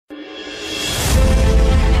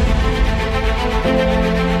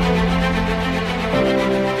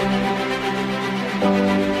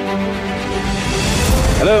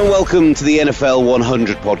Welcome to the NFL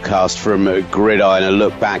 100 podcast from Gridiron, a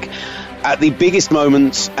look back at the biggest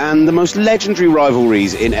moments and the most legendary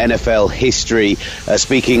rivalries in NFL history,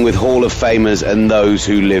 speaking with Hall of Famers and those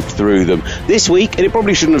who lived through them. This week, and it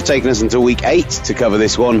probably shouldn't have taken us until week 8 to cover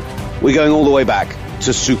this one, we're going all the way back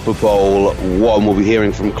to Super Bowl I. We'll be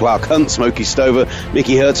hearing from Clark Hunt, Smokey Stover,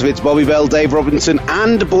 Mickey Hertzovitz, Bobby Bell, Dave Robinson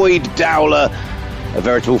and Boyd Dowler. A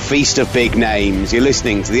veritable feast of big names. You're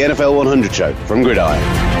listening to the NFL 100 show from Gridiron.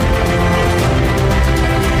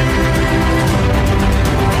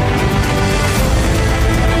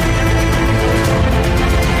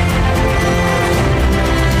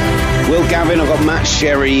 Will Gavin, I've got Matt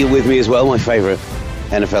Sherry with me as well, my favourite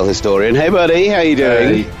NFL historian. Hey buddy, how you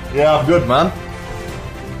doing? Hey. Yeah, I'm good, man.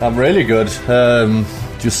 I'm really good. I'm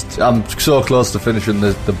so close to finishing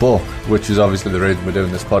the book, which is obviously the reason we're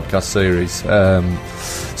doing this podcast series.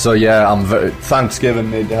 So yeah, I'm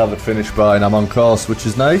Thanksgiving need to have it finished by, and I'm on course, which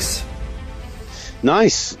is nice.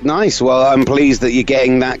 Nice. Well, I'm pleased that you're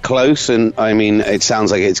getting that close, and I mean, it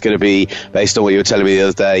sounds like it's going to be, based on what you were telling me the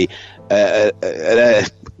other day,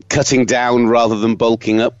 cutting down rather than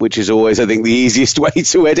bulking up, which is always, I think, the easiest way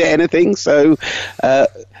to edit anything. So,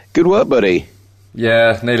 good work, buddy.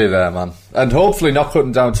 Yeah, nearly there, man. And hopefully not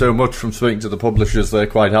cutting down too much from speaking to the publishers. They're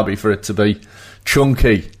quite happy for it to be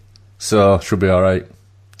chunky, so should be all right.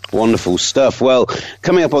 Wonderful stuff. Well,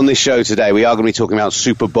 coming up on this show today, we are going to be talking about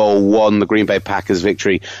Super Bowl I, the Green Bay Packers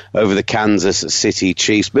victory over the Kansas City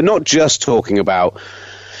Chiefs, but not just talking about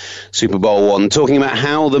Super Bowl I, talking about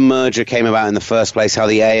how the merger came about in the first place, how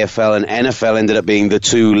the AFL and NFL ended up being the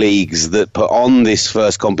two leagues that put on this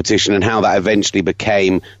first competition, and how that eventually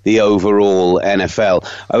became the overall NFL.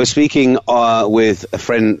 I was speaking with a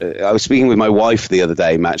friend, I was speaking with my wife the other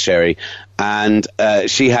day, Matt Sherry, and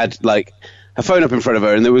she had her phone up in front of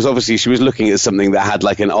her, and there was obviously, she was looking at something that had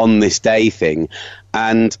like an on this day thing,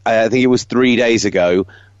 and I think it was 3 days ago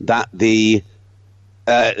that it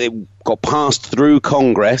got passed through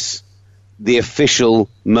Congress, the official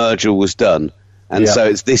merger was done. And so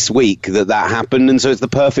it's this week that happened, and so it's the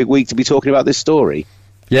perfect week to be talking about this story.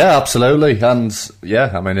 Yeah, absolutely. And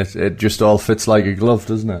yeah, I mean, it just all fits like a glove,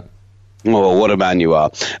 doesn't it? Oh, what a man you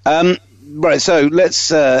are. Right, so let's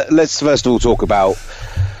first of all talk about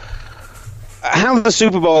how the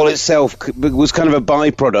Super Bowl itself was kind of a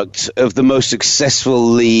byproduct of the most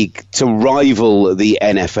successful league to rival the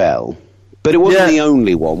NFL. But it wasn't the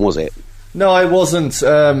only one, was it? No, it wasn't. As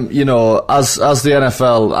the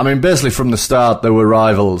NFL, I mean, basically from the start, there were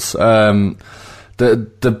rivals.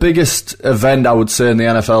 The biggest event, I would say, in the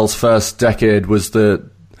NFL's first decade was the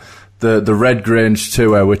Red Grange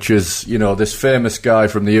Tour, which is, this famous guy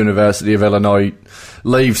from the University of Illinois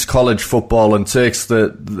leaves college football and takes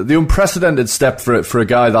the unprecedented step for a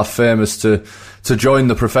guy that famous to join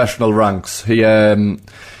the professional ranks.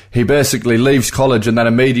 He basically leaves college and then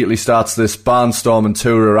immediately starts this barnstorming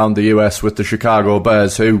tour around the US with the Chicago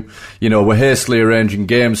Bears, who, were hastily arranging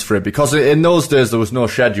games for it, because in those days there was no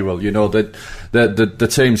schedule. The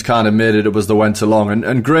teams kind of made it up as they went along,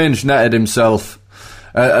 and Grange netted himself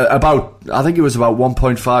about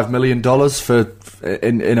 $1.5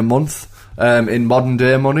 million in a month in modern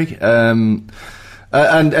day money. And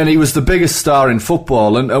he was the biggest star in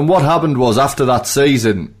football. And what happened was, after that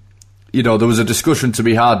season, there was a discussion to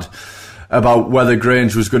be had about whether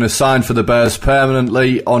Grange was going to sign for the Bears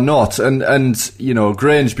permanently or not. And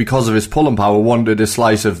Grange, because of his pulling power, wanted a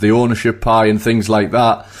slice of the ownership pie and things like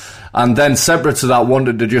that. And then, separate to that,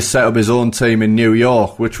 wanted to just set up his own team in New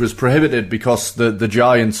York, which was prohibited because the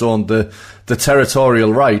Giants owned the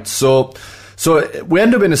territorial rights. So we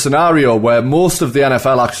end up in a scenario where most of the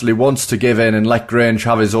NFL actually wants to give in and let Grange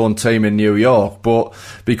have his own team in New York. But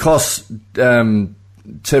because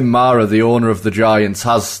Tim Mara, the owner of the Giants,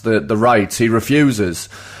 has the rights, he refuses.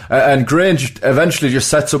 And Grange eventually just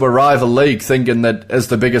sets up a rival league, thinking that as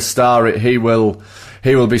the biggest star, he will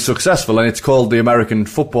be successful, and it's called the American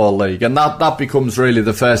Football League. And that becomes really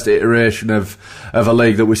the first iteration of a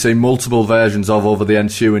league that we see multiple versions of over the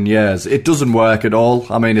ensuing years. It doesn't work at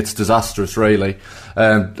all. I mean, it's disastrous, really.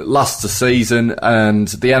 Lasts a season, and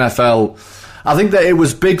the NFL, I think that it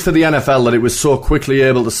was big for the NFL that it was so quickly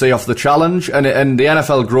able to see off the challenge, and the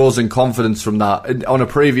NFL grows in confidence from that. On a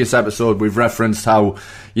previous episode, we've referenced how,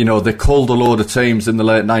 they culled a load of teams in the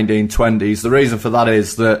late 1920s. The reason for that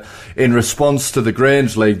is that in response to the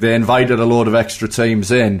Grange League, they invited a load of extra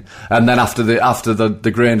teams in, and then after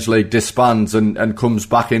the Grange League disbands and comes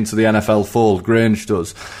back into the NFL fold, Grange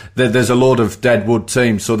does, there's a load of deadwood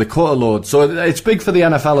teams, so they cut a load. So it's big for the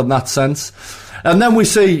NFL in that sense. And then we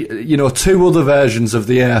see, two other versions of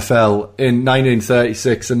the AFL in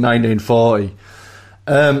 1936 and 1940.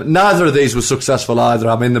 Neither of these was successful either.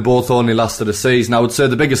 I mean, they both only lasted a season. I would say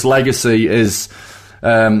the biggest legacy is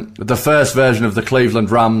the first version of the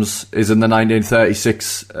Cleveland Rams is in the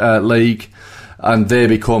 1936 league, and they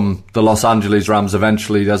become the Los Angeles Rams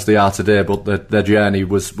eventually, as they are today, but their journey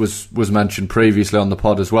was mentioned previously on the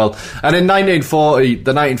pod as well. And in 1940,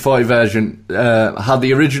 the 1940 version had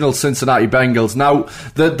the original Cincinnati Bengals. Now,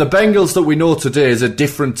 the Bengals that we know today is a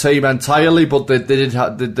different team entirely, but they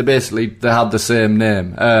had the same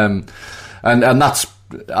name. And that's,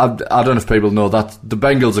 I don't know if people know that, the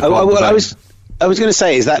Bengals are quite... I was going to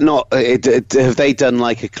say, is that not... have they done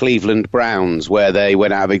like a Cleveland Browns, where they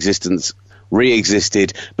went out of existence,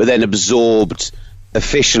 re-existed, but then absorbed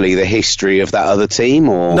officially the history of that other team?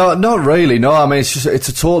 Or no, not really. No, I mean it's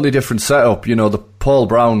a totally different setup. You know, the Paul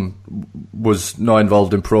Brown was not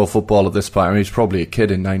involved in pro football at this point. I mean, he was probably a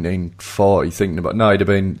kid in 1940 thinking about. No, he'd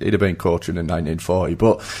have been coaching in 1940,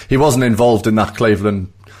 but he wasn't involved in that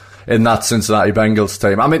Cincinnati Bengals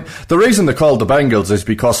team. I mean, the reason they're called the Bengals is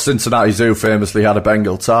because Cincinnati Zoo famously had a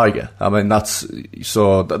Bengal tiger. I mean, that's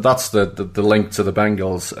the link to the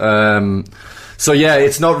Bengals. So yeah,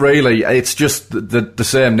 it's not really, it's just the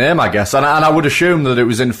same name, I guess. And I would assume that it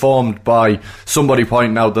was informed by somebody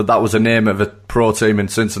pointing out that was a name of a pro team in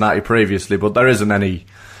Cincinnati previously, but there isn't any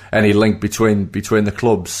link between the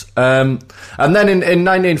clubs. And then in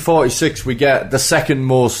 1946 we get the second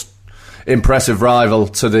most impressive rival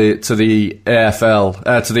to the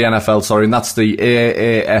NFL, sorry, and that's the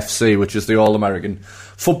AAFC, which is the All-American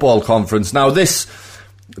Football Conference. Now this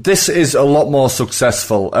is a lot more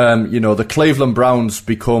successful. The Cleveland Browns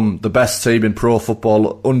become the best team in pro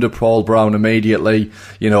football under Paul Brown immediately.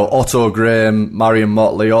 Otto Graham, Marion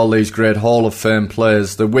Motley, all these great Hall of Fame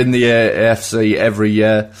players. They win the AAFC every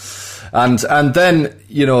year, and then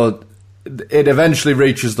it eventually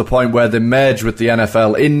reaches the point where they merge with the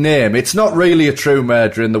NFL in name. It's not really a true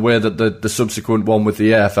merger in the way that the subsequent one with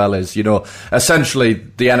the AFL is. Essentially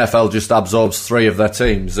the NFL just absorbs three of their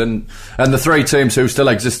teams, and the three teams who still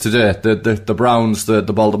exist today, the Browns, the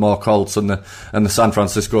Baltimore Colts, and the San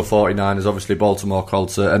Francisco 49ers. Obviously Baltimore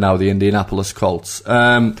Colts are now the Indianapolis Colts.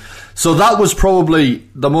 So that was probably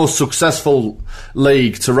the most successful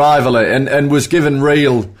league to rival it, and was given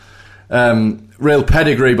real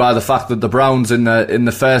pedigree by the fact that the Browns in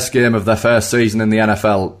the first game of their first season in the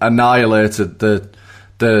NFL annihilated the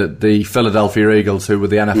Philadelphia Eagles, who were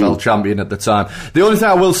the NFL champion at the time. The only thing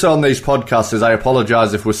I will say on these podcasts is I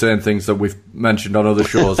apologise if we're saying things that we've mentioned on other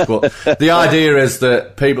shows, but the idea is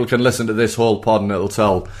that people can listen to this whole pod and it'll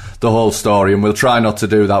tell the whole story, and we'll try not to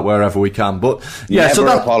do that wherever we can. But yeah, never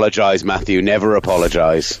apologise, Matthew. Never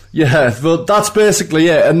apologise. Yeah, but that's basically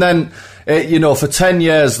it. And then for 10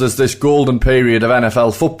 years there's this golden period of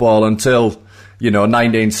NFL football until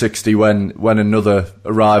 1960 when another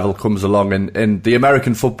rival comes along in the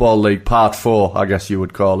American Football League Part 4, I guess you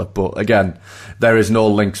would call it. But again, there is no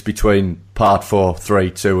links between Part 4,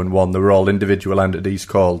 3, 2 and 1. They were all individual entities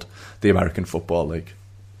called the American Football League.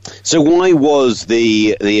 So why was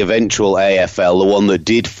the eventual AFL, the one that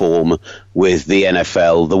did form with the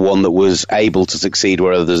NFL, the one that was able to succeed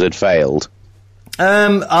where others had failed?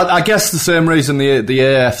 I guess the same reason the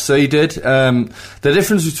AFC did. The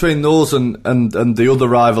difference between those and the other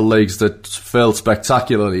rival leagues that failed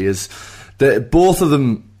spectacularly is that both of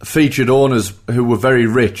them featured owners who were very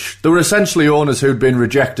rich. They were essentially owners who'd been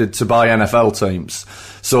rejected to buy NFL teams,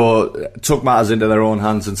 so took matters into their own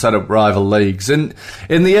hands and set up rival leagues. In the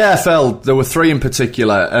AFL, there were three in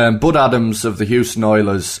particular: Bud Adams of the Houston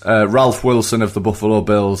Oilers, Ralph Wilson of the Buffalo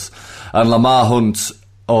Bills, and Lamar Hunt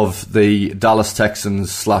of the Dallas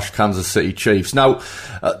Texans / Kansas City Chiefs. Now,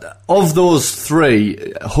 of those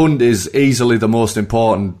three, Hunt is easily the most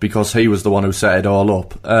important because he was the one who set it all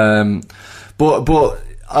up. But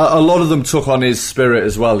a lot of them took on his spirit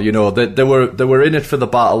as well. They were in it for the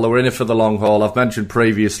battle. They were in it for the long haul. I've mentioned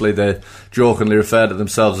previously they jokingly referred to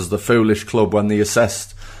themselves as the foolish club when they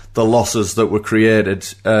assessed the losses that were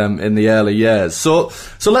created in the early years. So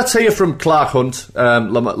let's hear from Clark Hunt,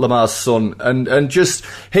 Lamar's son, and just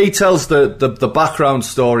he tells the background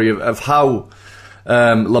story of how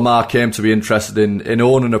Lamar came to be interested in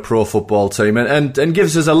owning a pro football team, and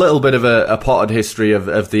gives us a little bit of a potted history of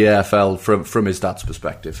the AFL from his dad's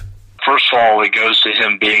perspective. First of all, it goes to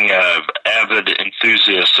him being an avid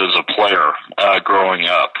enthusiast as a player growing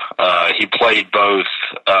up. He played both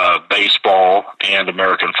baseball and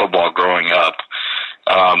American football growing up,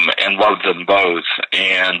 and loved them both.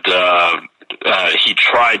 And he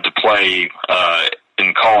tried to play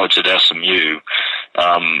in college at SMU.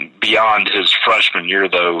 Beyond his freshman year,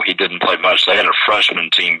 though, he didn't play much. They had a freshman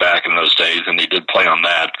team back in those days, and he did play on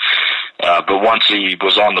that. But once he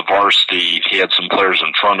was on the varsity, he had some players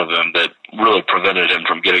in front of him that really prevented him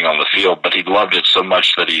from getting on the field. But he loved it so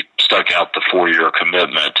much that he stuck out the 4-year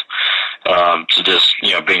commitment to just,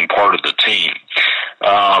 being part of the team.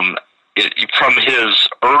 From his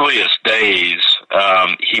earliest days,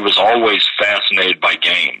 he was always fascinated by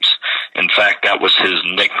games. In fact, that was his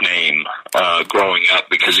nickname growing up,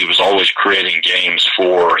 because he was always creating games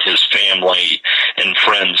for his family and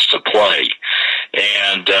friends to play.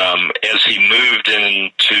 And as he moved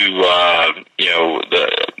into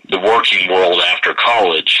the working world after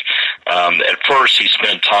college, at first he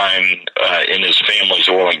spent time in his family's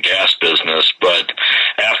oil and gas business, but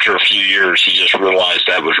after a few years he just realized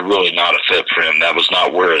that was really not a fit for him. That was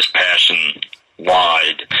not where his passion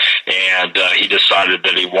lied, and he decided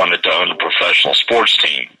that he wanted to own a professional sports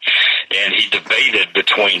team. And he debated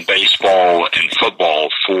between baseball and football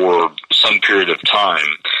for some period of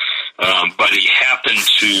time, but he happened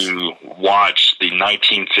to watch the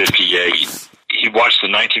 1958 He watched the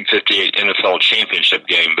 1958 NFL championship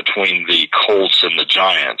game between the Colts and the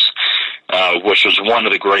Giants, which was one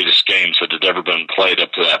of the greatest games that had ever been played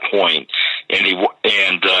up to that point.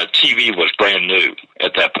 And TV was brand new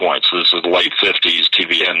at that point. So this is the late 50s.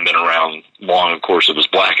 TV hadn't been around long. Of course, it was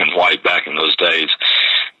black and white back in those days.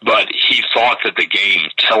 But he thought that the game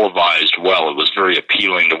televised well. It was very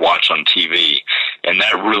appealing to watch on TV. And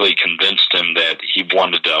that really convinced him that he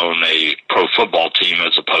wanted to own a pro football team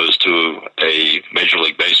as opposed to a Major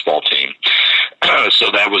League Baseball team. So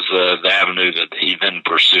that was the avenue that he then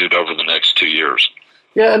pursued over the next 2 years.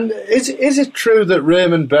 Yeah, and is it true that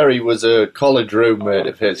Raymond Berry was a college roommate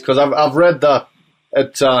of his? Because I've read that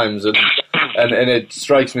at times, and it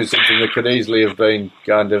strikes me as something that could easily have been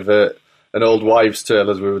kind of an old wives'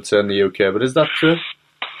 tale, as we would say in the UK. But is that true?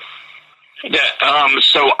 Yeah,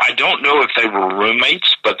 so I don't know if they were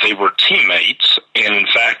roommates, but they were teammates. And in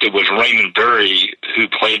fact, it was Raymond Berry who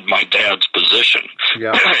played my dad's position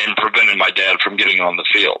and prevented my dad from getting on the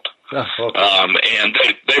field. Oh, okay. And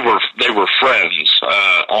they were friends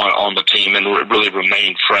on the team and really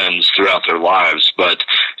remained friends throughout their lives. But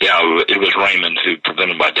yeah, it was Raymond who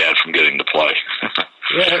prevented my dad from getting to play.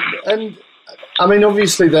 Yeah, and I mean,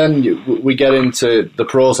 obviously, then we get into the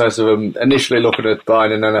process of him initially looking at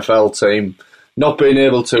buying an NFL team, not being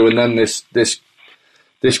able to, and then this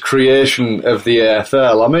creation of the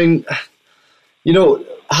AFL. I mean, you know,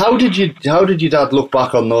 how did your dad look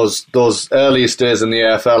back on those earliest days in the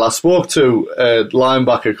AFL? I spoke to a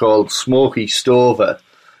linebacker called Smokey Stover,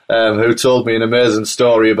 who told me an amazing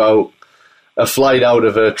story about a flight out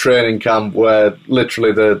of a training camp where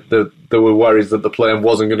literally there were worries that the plane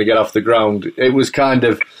wasn't going to get off the ground. It was kind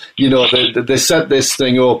of, you know, they set this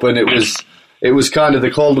thing up, and it was kind of, they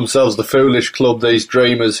called themselves the Foolish Club, these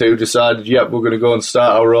dreamers who decided, yep, we're going to go and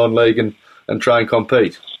start our own league and try and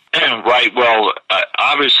compete. Right. Well,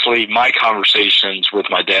 obviously, my conversations with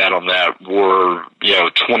my dad on that were,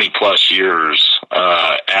 20 plus years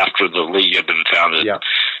after the league had been founded. Yeah.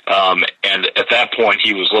 And at that point,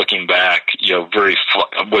 he was looking back,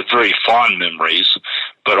 with very fond memories,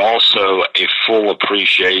 but also a full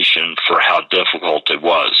appreciation for how difficult it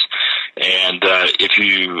was. And if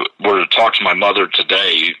you were to talk to my mother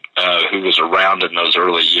today, who was around in those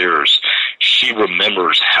early years, she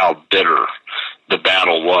remembers how bitter the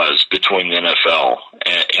battle was between the NFL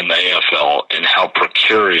and the AFL, and how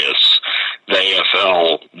precarious the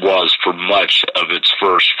AFL was for much of its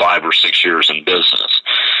first 5 or 6 years in business.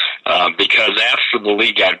 Because after the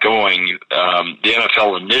league got going, the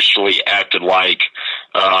NFL initially acted like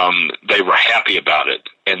they were happy about it.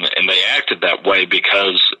 And they acted that way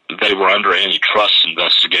because they were under antitrust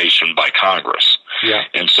investigation by Congress. Yeah.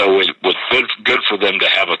 And so it was good for them to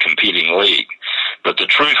have a competing league. But the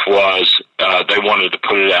truth was, they wanted to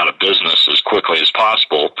put it out of business as quickly as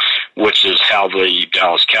possible, which is how the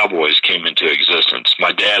Dallas Cowboys came into existence.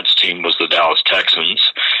 My dad's team was the Dallas Texans.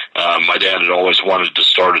 My dad had always wanted to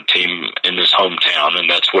start a team in his hometown, and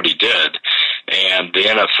that's what he did. And the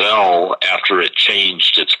NFL, after it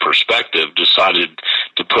changed its perspective, decided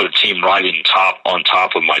to put a team right on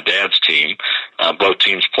top of my dad's team. Both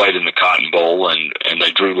teams played in the Cotton Bowl, and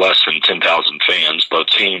they drew less than 10,000 fans, both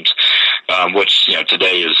teams, which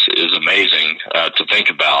today is amazing to think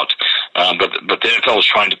about. But the NFL was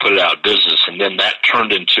trying to put it out of business, and then that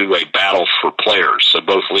turned into a battle for players. So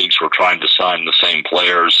both leagues were trying to sign the same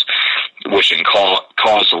players, which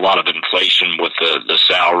caused a lot of inflation with the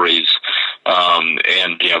salaries.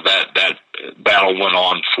 And that battle went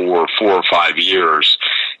on for 4 or 5 years,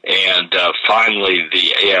 and finally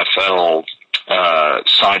the AFL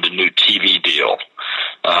signed a new TV deal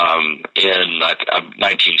in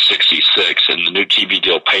 1966, and the new TV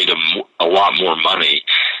deal paid him a lot more money,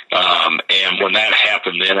 And when that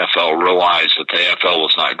happened, the NFL realized that the AFL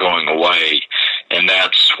was not going away, and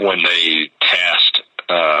that's when they tasked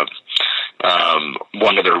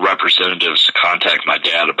one of their representatives to contact my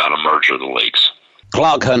dad about a merger of the leagues.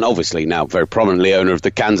 Clark Hunt, obviously now very prominently owner of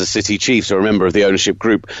the Kansas City Chiefs, or a member of the ownership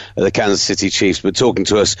group of the Kansas City Chiefs, but talking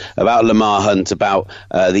to us about Lamar Hunt, about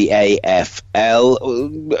the AFL.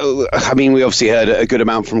 I mean, we obviously heard a good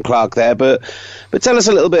amount from Clark there, but tell us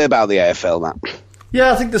a little bit about the AFL, Matt.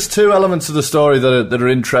 Yeah, I think there's two elements of the story that are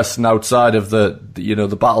interesting outside of the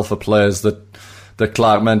battle for players that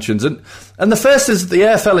Clark mentions, and the first is that the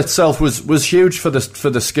AFL itself was huge for the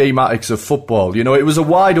schematics of football. You know, it was a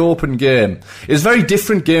wide open game. It was a very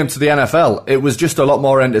different game to the NFL. It was just a lot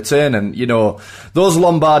more entertaining. You know, those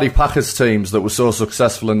Lombardi Packers teams that were so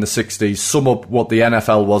successful in the 60s sum up what the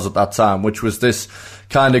NFL was at that time, which was this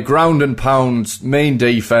kind of ground and pound, main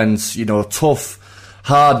defense, you know, tough,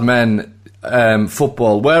 hard men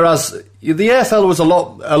football. Whereas the AFL was a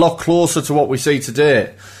lot closer to what we see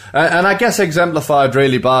today. And I guess exemplified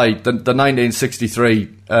really by the 1963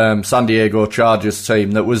 San Diego Chargers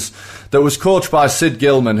team that was coached by Sid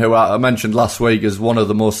Gilman, who I mentioned last week as one of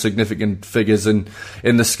the most significant figures in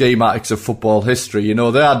the schematics of football history. You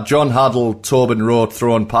know, they had John Haddle, Tobin Rote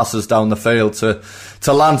throwing passes down the field to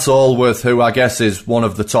Lance Allworth, who I guess is one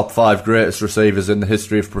of the top 5 greatest receivers in the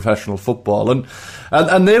history of professional football,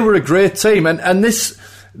 and they were a great team, and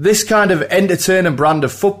this kind of entertaining brand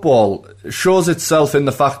of football shows itself in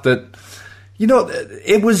the fact that, you know,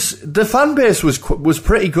 the fan base was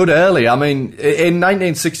pretty good early. I mean, in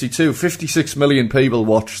 1962, 56 million people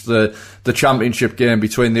watched the championship game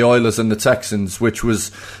between the Oilers and the Texans, which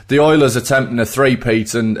was the Oilers attempting a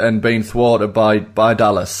three-peat and being thwarted by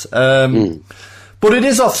Dallas. But it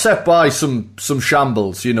is offset by some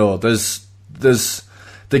shambles. You know, there's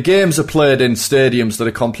the games are played in stadiums that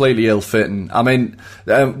are completely ill-fitting. I mean,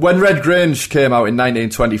 when Red Grange came out in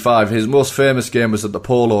 1925, his most famous game was at the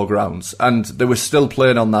Polo Grounds, and they were still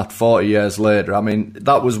playing on that 40 years later. I mean,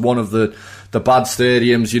 that was one of the bad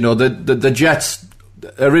stadiums. You know, the Jets,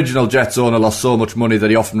 original Jets owner, lost so much money that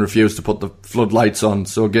he often refused to put the floodlights on,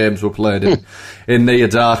 so games were played in near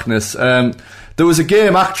darkness. There was a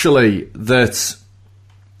game, actually, that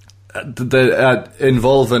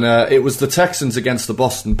involving it was the Texans against the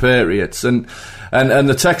Boston Patriots, and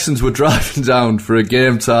the Texans were driving down for a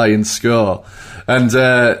game tie-in score, and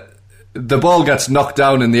the ball gets knocked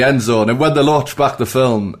down in the end zone, and when they watched back the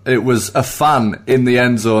film, it was a fan in the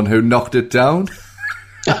end zone who knocked it down.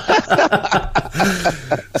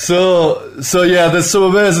 so yeah, there's some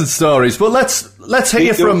amazing stories, but let's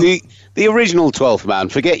hear from the original 12th man.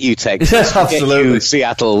 Forget you, Texas. Yeah, absolutely. Forget you,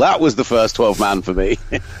 Seattle. That was the first 12th man for me.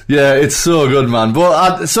 Yeah, it's so good, man.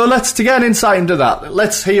 But so to get an insight into that,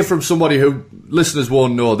 let's hear from somebody who listeners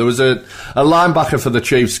won't know. There was a linebacker for the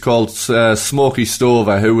Chiefs called Smokey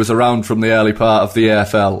Stover, who was around from the early part of the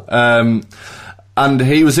AFL. And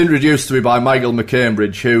he was introduced to me by Michael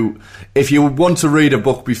McCambridge, who, if you want to read a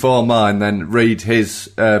book before mine, then read his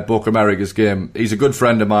book, America's Game. He's a good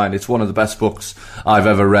friend of mine. It's one of the best books I've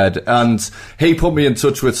ever read. And he put me in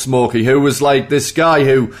touch with Smokey, who was like this guy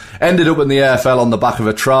who ended up in the AFL on the back of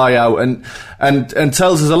a tryout, and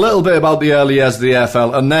tells us a little bit about the early years of the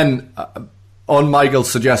AFL, and then, on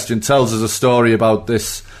Michael's suggestion, tells us a story about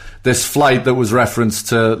this flight that was referenced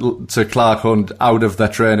to Clark Hunt out of their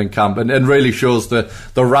training camp, and really shows the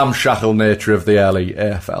ramshackle nature of the early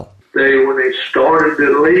AFL. When they started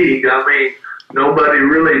the league, I mean, nobody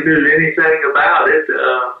really knew anything about it.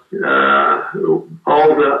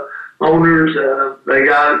 All the owners, they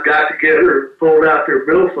got together, pulled out their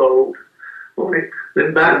billfold.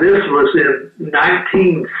 This was in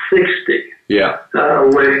 1960. Yeah.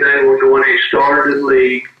 When they started the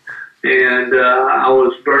league. And I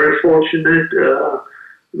was very fortunate.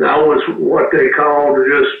 I was what they called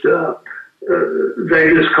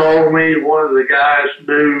they just called me. One of the guys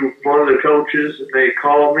knew one of the coaches, and they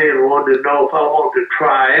called me and wanted to know if I wanted to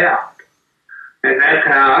try out. And that's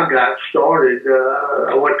how I got started.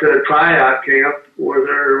 I went to a tryout camp where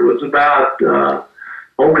there was about,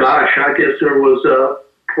 I guess there was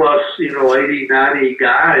plus, 80, 90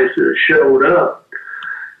 guys that showed up.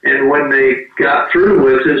 And when they got through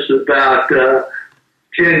with us, about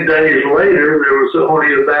 10 days later, there was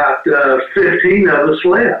only about 15 of us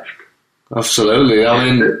left. Absolutely. I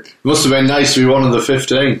mean, it must have been nice to be one of the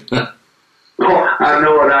 15. Oh, I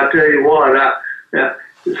know it. I tell you what,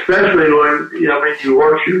 especially when, you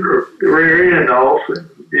work your rear end off and,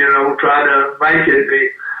 try to make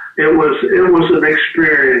it. It was an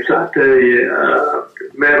experience, I tell you.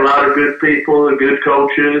 Met a lot of good people and good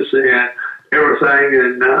coaches, and everything.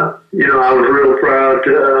 And, I was real proud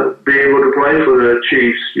to be able to play for the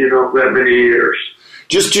Chiefs, that many years.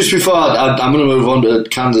 Just before, I'm going to move on to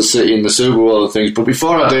Kansas City and the Super Bowl and things, but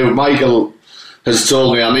before I do, Michael has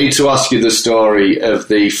told me I need to ask you the story of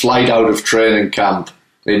the flight out of training camp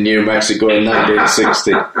in New Mexico in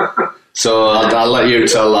 1960. So I'll let you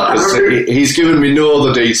tell that, because he's given me no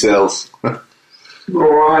other details.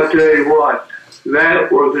 Well, I tell you what,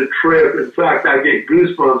 that was a trip. In fact, I get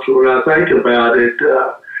goosebumps when I think about it.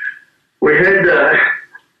 We had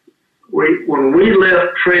when we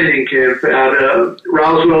left training camp out of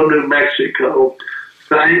Roswell, New Mexico.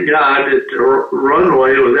 Thank God that the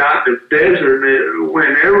runway was out in the desert, and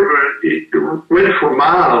it went for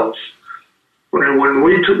miles. When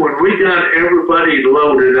we got everybody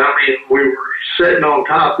loaded, I mean, we were sitting on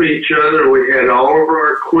top of each other. We had all of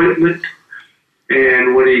our equipment,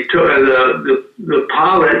 and when he took the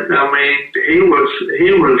pilot, I mean, he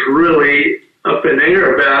was really up in the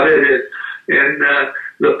air about it, and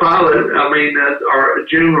the pilot, I mean, our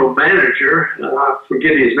general manager, I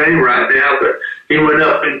forget his name right now, but he went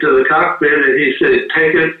up into the cockpit and he said,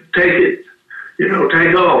 "Take it,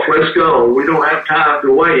 take off. Let's go. We don't have time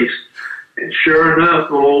to waste." And sure enough,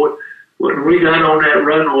 boy, when we got on that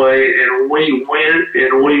runway and we went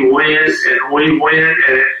and we went and we went,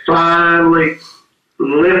 and it finally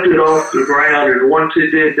lifted off the ground. And once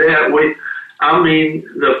it did that,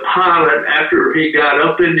 the pilot, after he got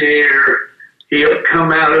up in the air, he had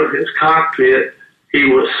come out of his cockpit. He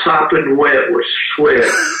was sopping wet with sweat.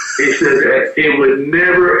 He said that he would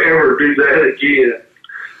never, ever do that again.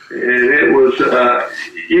 And it was,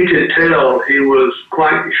 you could tell he was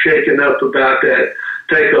quite shaken up about that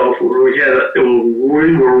takeoff. We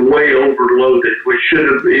were way overloaded. We should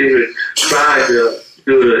have even tried to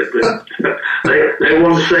do it, but they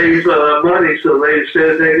want to save money, so they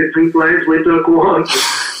said they had 2 planes. We took one,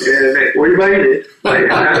 and we made it.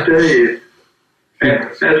 I tell you. And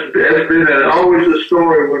that's been always a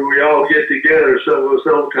story when we all get together. Some of us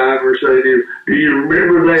old timers say, "Do you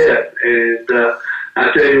remember that?" And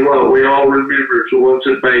I tell you what, we all remember it, the ones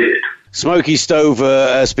that made it. Smokey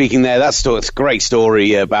Stover speaking there. It's a great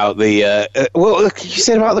story about the you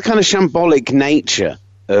said about the kind of shambolic nature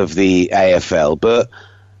of the AFL, but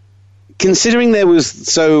considering there was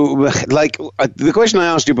the question I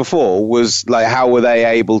asked you before was like, how were they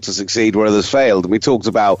able to succeed where others failed? And we talked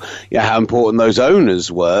about how important those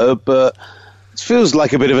owners were, but it feels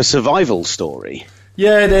like a bit of a survival story.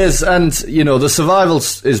 Yeah, it is, and the survival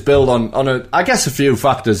is built on a few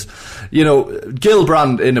factors.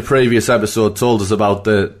 Gilbrand in a previous episode told us about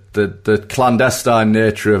the clandestine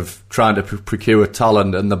nature of trying to procure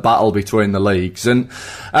talent and the battle between the leagues, and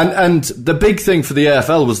the big thing for the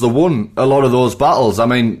AFL was they won a lot of those battles. I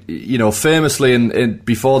mean, famously in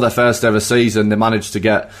before their first ever season, they managed to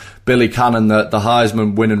get Billy Cannon, the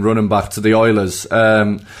Heisman winning running back, to the Oilers.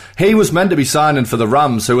 He was meant to be signing for the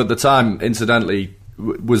Rams, who at the time, incidentally,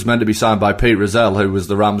 was meant to be signed by Pete Rozelle, who was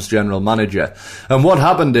the Rams general manager. And what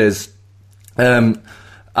happened is, Bud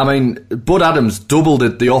Adams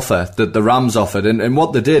doubled the offer that the Rams offered, and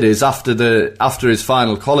what they did is after his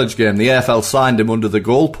final college game, the AFL signed him under the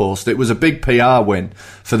goalpost. It was a big PR win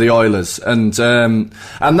for the Oilers, and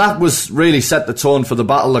that was really set the tone for the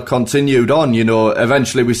battle that continued on.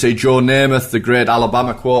 Eventually we see Joe Namath, the great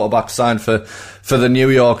Alabama quarterback, signed for the New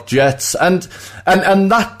York Jets, and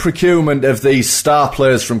that procurement of these star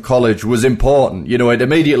players from college was important. It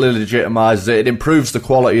immediately legitimises it. It improves the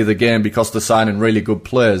quality of the game because they're signing really good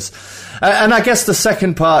players. And I guess the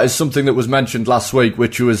second part is something that was mentioned last week,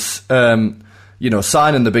 which was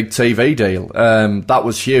signing the big TV deal. That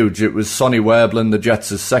was huge. It was Sonny Werbland, the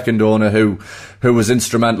Jets' second owner, who was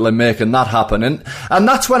instrumental in making that happen. And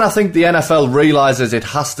that's when I think the NFL realises it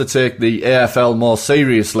has to take the AFL more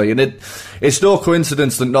seriously. And it's no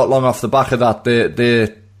coincidence that not long off the back of that,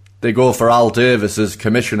 they go for Al Davis as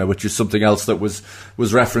commissioner, which is something else that was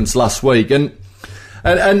referenced last week. And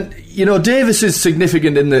Davis is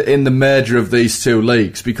significant in the merger of these two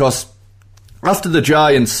leagues, because after the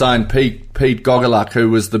Giants signed Pete Gogolak, who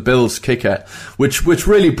was the Bills kicker, which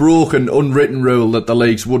really broke an unwritten rule that the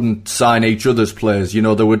leagues wouldn't sign each other's players. They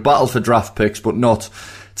would battle for draft picks but not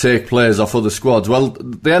take players off other squads. Well,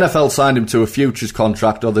 the NFL signed him to a futures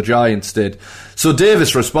contract, or the Giants did. So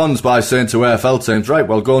Davis responds by saying to AFL teams, right,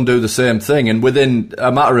 well, go and do the same thing. And within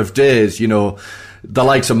a matter of days, the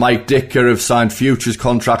likes of Mike Ditka have signed futures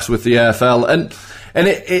contracts with the AFL. And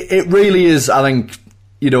it really is, I think,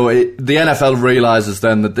 the NFL realises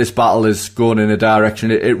then that this battle is going in a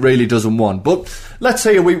direction it really doesn't want. But let's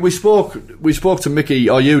say we spoke to Mickey,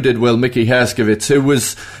 or you did, Will, Mickey Herskovits, who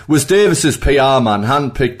was Davis's PR man,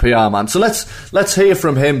 hand-picked PR man. So let's hear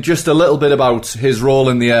from him just a little bit about his role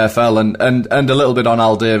in the AFL and a little bit on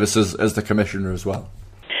Al Davis as the commissioner as well.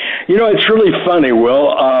 It's really funny,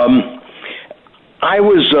 Will. I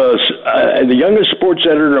was the youngest sports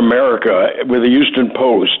editor in America with the Houston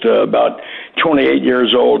Post, about 28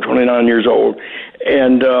 years old, 29 years old.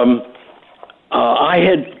 And I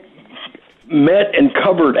had met and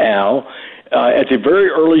covered Al at the very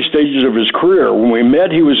early stages of his career. When we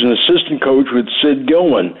met, he was an assistant coach with Sid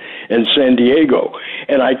Gilman in San Diego.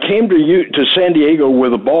 And I came to San Diego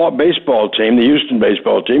with a baseball team, the Houston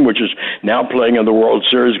baseball team, which is now playing in the World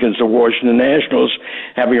Series against the Washington Nationals,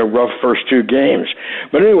 having a rough first two games.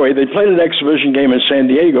 But anyway, they played an exhibition game in San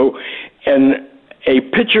Diego, and a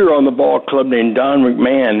pitcher on the ball club named Don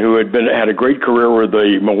McMahon, who had a great career with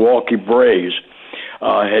the Milwaukee Braves,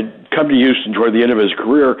 had come to Houston toward the end of his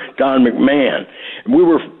career, Don McMahon. We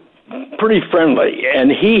were pretty friendly,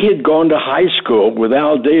 and he had gone to high school with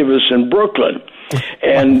Al Davis in Brooklyn.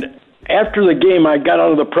 And after the game, I got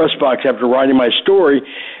out of the press box after writing my story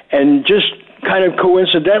and just kind of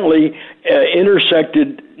coincidentally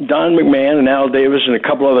intersected Don McMahon and Al Davis and a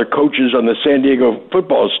couple other coaches on the San Diego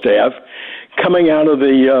football staff coming out of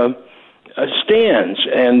the stands,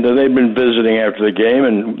 and they'd been visiting after the game,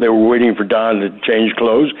 and they were waiting for Don to change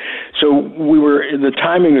clothes. So the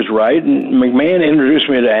timing was right, and McMahon introduced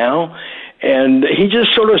me to Al, and he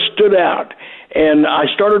just sort of stood out. And I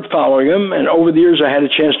started following him, and over the years I had a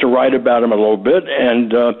chance to write about him a little bit,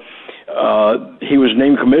 and he was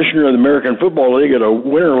named commissioner of the American Football League at a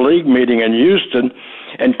Winter League meeting in Houston,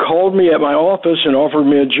 and called me at my office and offered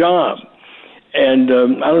me a job. And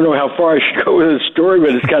I don't know how far I should go with this story,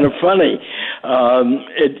 but it's kind of funny.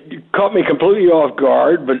 It caught me completely off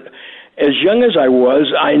guard, but as young as I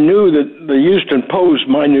was, I knew that the Houston Post,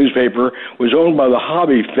 my newspaper, was owned by the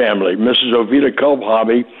Hobby family. Mrs. Ovita Culp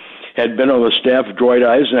Hobby had been on the staff of Dwight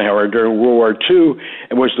Eisenhower during World War II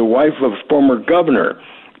and was the wife of a former governor.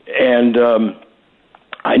 And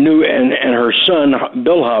I knew, and her son,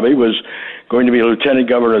 Bill Hobby, was going to be a lieutenant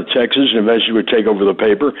governor of Texas and eventually would take over the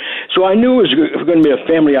paper. So I knew it was going to be a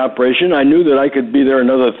family operation. I knew that I could be there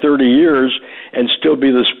another 30 years and still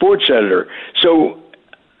be the sports editor. So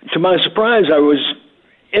to my surprise, I was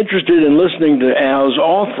interested in listening to Al's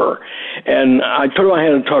offer. And I told him I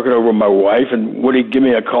had to talk it over with my wife, and would he give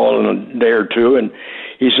me a call in a day or two? And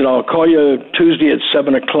he said, I'll call you Tuesday at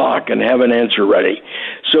 7 o'clock and have an answer ready.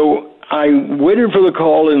 So I waited for the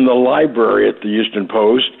call in the library at the Houston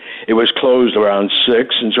Post. It was closed around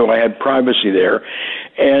 6, and so I had privacy there.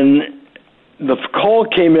 And the call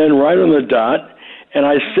came in right on the dot, and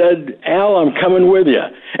I said, Al, I'm coming with you.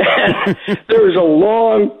 And there was a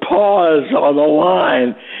long pause on the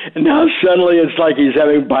line, and now suddenly it's like he's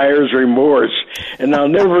having buyer's remorse. And I'll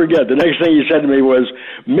never forget, the next thing he said to me was,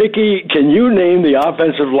 Mickey, can you name the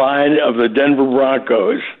offensive line of the Denver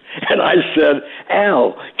Broncos? And I said,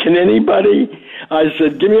 Al, can anybody? I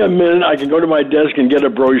said, give me a minute. I can go to my desk and get a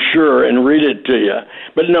brochure and read it to you.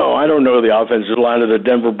 But no, I don't know the offensive line of the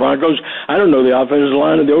Denver Broncos. I don't know the offensive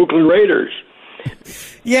line of the Oakland Raiders.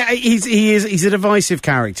 Yeah, he's a divisive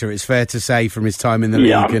character, it's fair to say, from his time in the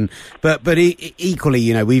league. But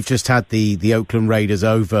equally, we've just had the Oakland Raiders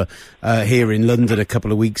over here in London a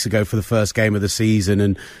couple of weeks ago for the first game of the season,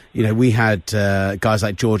 and we had guys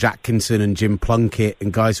like George Atkinson and Jim Plunkett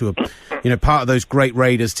and guys who are part of those great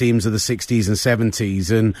Raiders teams of the 60s and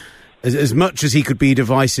 70s. And as much as he could be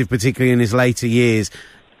divisive, particularly in his later years,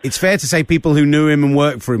 it's fair to say people who knew him and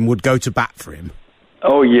worked for him would go to bat for him.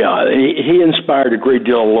 Oh, yeah. He inspired a great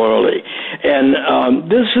deal of loyalty. And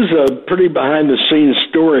this is a pretty behind-the-scenes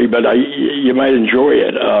story, but you might enjoy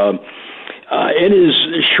it. In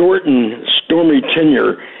his short and stormy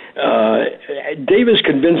tenure, Davis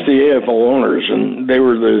convinced the AFL owners, and they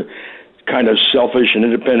were the kind of selfish and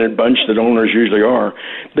independent bunch that owners usually are,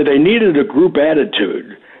 that they needed a group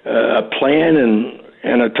attitude, a plan, and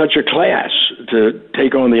a touch of class to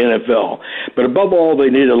take on the NFL. But above all, they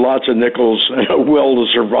needed lots of nickels and a will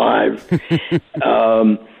to survive.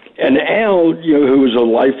 And Al, who was a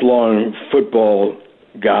lifelong football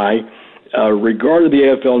guy, regarded the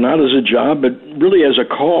AFL not as a job, but really as a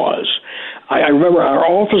cause. I remember our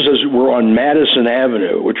offices were on Madison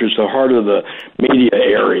Avenue, which was the heart of the media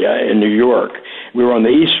area in New York. We were on the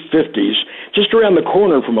East 50s, just around the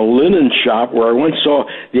corner from a linen shop where I once saw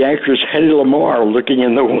the actress Hedy Lamarr looking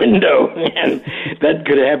in the window, and that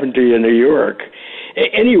could happen to you in New York.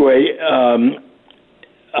 Anyway,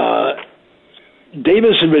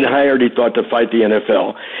 Davis had been hired, he thought, to fight the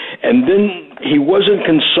NFL. And then he wasn't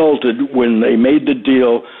consulted when they made the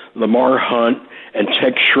deal, Lamar Hunt and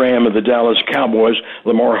Tex Schramm of the Dallas Cowboys.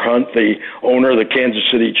 Lamar Hunt, the owner of the Kansas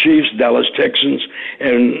City Chiefs, Dallas Texans,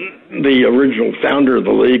 and the original founder of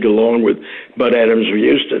the league, along with Bud Adams of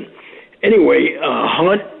Houston. Anyway,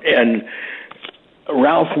 Hunt and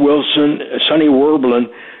Ralph Wilson, Sonny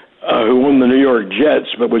Werblin, who owned the New York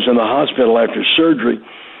Jets but was in the hospital after surgery,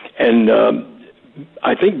 and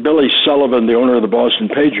I think Billy Sullivan, the owner of the Boston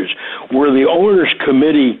Patriots, were the owners'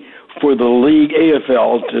 committee for the league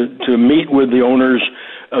AFL to meet with the owners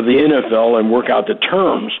of the NFL and work out the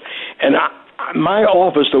terms. And my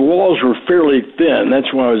office, the walls were fairly thin.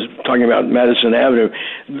 That's why I was talking about Madison Avenue.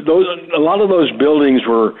 A lot of those buildings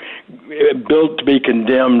were built to be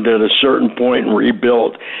condemned at a certain point and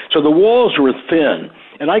rebuilt. So the walls were thin.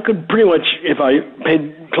 And I could pretty much, if I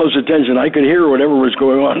paid close attention, I could hear whatever was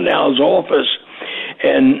going on in Al's office.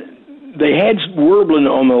 And they had Werblin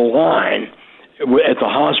on the line at the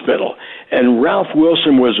hospital, and Ralph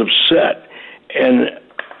Wilson was upset. And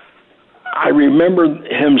I remember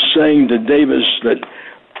him saying to Davis that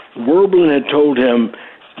Werblin had told him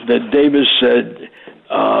that Davis had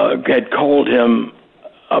called him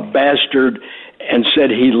a bastard and said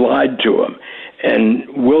he lied to him. And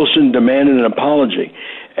Wilson demanded an apology.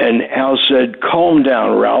 And Al said, "Calm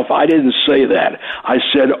down, Ralph. I didn't say that. I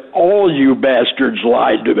said all you bastards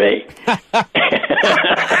lied to me."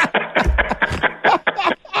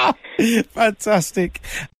 Fantastic.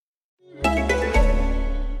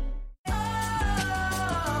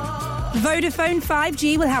 Vodafone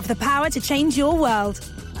 5G will have the power to change your world.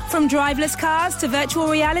 From driverless cars to virtual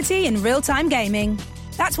reality and real-time gaming.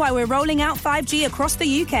 That's why we're rolling out 5G across the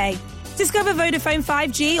UK. Discover Vodafone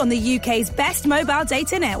 5G on the UK's best mobile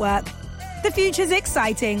data network. The future's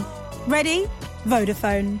exciting. Ready?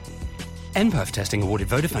 Vodafone. NPerf testing awarded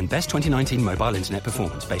Vodafone Best 2019 mobile internet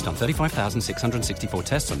performance based on 35,664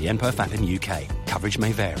 tests on the NPerf app in the UK. Coverage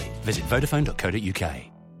may vary. Visit vodafone.co.uk.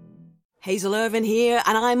 Hazel Irvin here,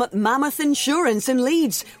 and I'm at Mammoth Insurance in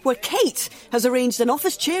Leeds, where Kate has arranged an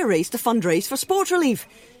office chair race to fundraise for Sport Relief.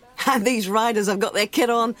 And these riders have got their kit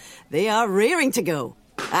on. They are rearing to go.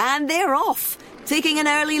 And they're off. Taking an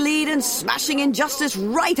early lead and smashing injustice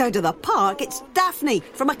right out of the park, it's Daphne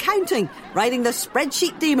from accounting, riding the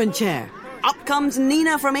spreadsheet demon chair. Up comes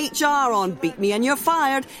Nina from HR on Beat Me and You're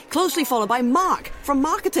Fired, closely followed by Mark from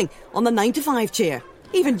marketing on the 9 to 5 chair.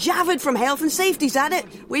 Even Javid from Health and Safety's at it,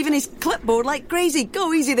 waving his clipboard like crazy.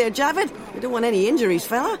 Go easy there, Javid. We don't want any injuries,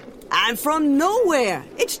 fella. And from nowhere,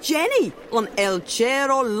 it's Jenny on El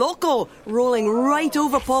Chero Loco, rolling right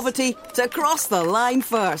over poverty to cross the line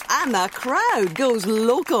first. And the crowd goes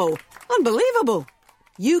loco. Unbelievable.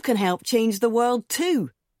 You can help change the world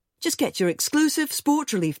too. Just get your exclusive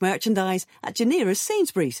Sport Relief merchandise at your nearest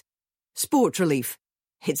Sainsbury's. Sport Relief.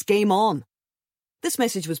 It's game on. This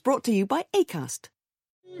message was brought to you by Acast.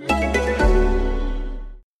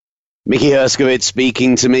 Mickey Herskowitz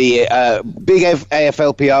speaking to me. Big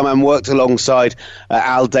AFL PR man, worked alongside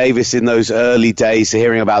Al Davis in those early days. So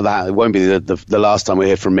hearing about that, it won't be the last time we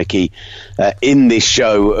hear from Mickey in this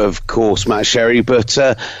show, of course, Matt Sherry. But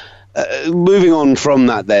moving on from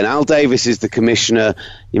that then, Al Davis is the commissioner.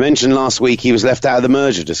 You mentioned last week he was left out of the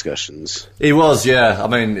merger discussions. He was, yeah. I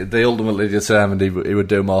mean, they ultimately determined he would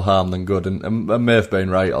do more harm than good, and may have been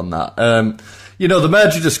right on that. You know, the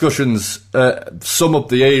merger discussions sum up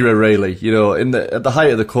the era, really. You know, at the height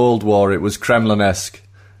of the Cold War, it was Kremlin-esque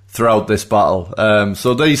throughout this battle.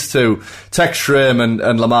 So these two, Tex Schramm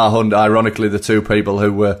and Lamar Hunt, ironically the two people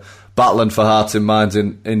who were battling for hearts and minds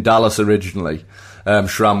in Dallas originally.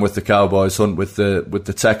 Schramm with the Cowboys, Hunt with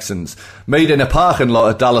the Texans, meet in a parking lot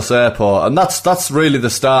at Dallas Airport, and that's really the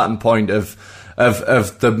starting point of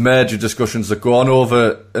the major discussions that go on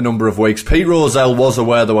over a number of weeks. Pete Rozelle was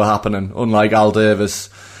aware they were happening, unlike Al Davis,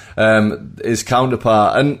 his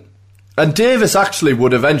counterpart. And Davis actually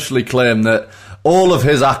would eventually claim that all of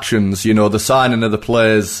his actions, you know, the signing of the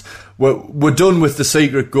players, were done with the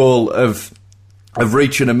secret goal of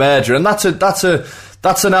reaching a merger. And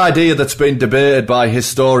that's an idea that's been debated by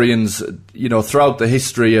historians, you know, throughout the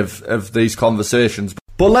history of these conversations.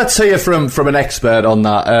 But let's hear from an expert on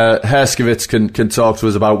that. Herskowitz can talk to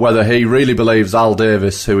us about whether he really believes Al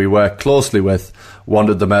Davis, who he worked closely with,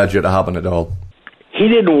 wanted the merger to happen at all. He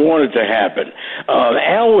didn't want it to happen.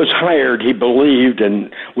 Al was hired, he believed,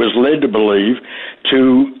 and was led to believe,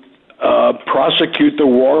 to prosecute the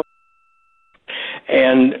war.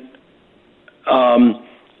 And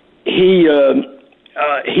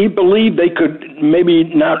he believed they could maybe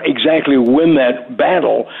not exactly win that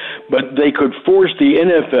battle, but they could force the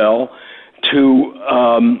NFL to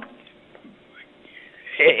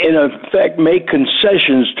in effect, make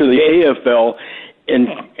concessions to the AFL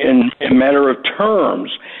in matter of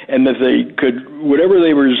terms, and that they could, whatever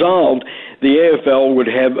they resolved, the AFL would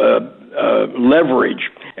have leverage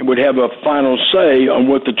and would have a final say on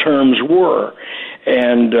what the terms were.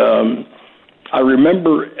 And I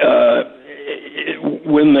remember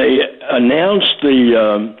when they announced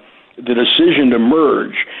the decision to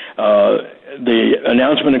merge, the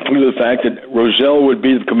announcement included the fact that Rozelle would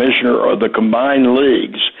be the commissioner of the combined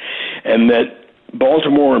leagues, and that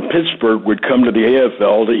Baltimore and Pittsburgh would come to the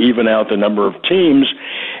AFL to even out the number of teams,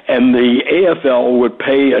 and the AFL would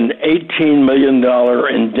pay an $18 million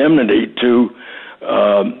indemnity to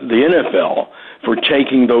the NFL for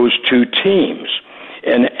taking those two teams.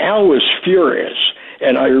 And Al was furious.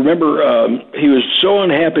 And I remember he was so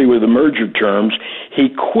unhappy with the merger terms, he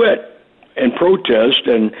quit in protest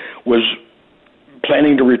and was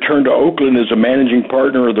planning to return to Oakland as a managing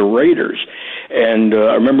partner of the Raiders. And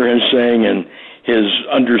I remember him saying in his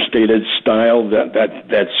understated style,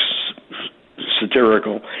 that's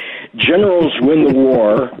satirical, "Generals win the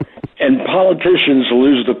war and politicians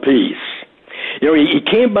lose the peace." You know, he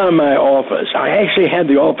came by my office. I actually had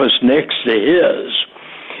the office next to his.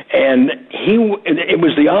 And it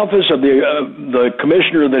was the office of the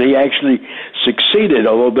commissioner that he actually succeeded,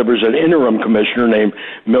 although there was an interim commissioner named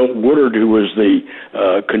Milt Woodard who was the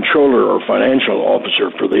controller or financial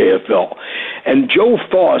officer for the AFL. And Joe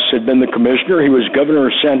Foss had been the commissioner. He was governor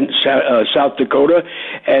of South Dakota,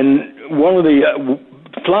 and one of the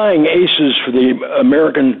flying aces for the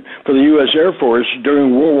U.S. Air Force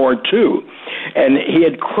during World War II. And he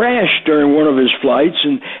had crashed during one of his flights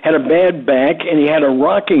and had a bad back, and he had a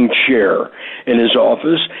rocking chair in his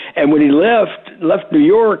office. And when he left New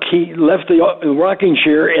York, he left the rocking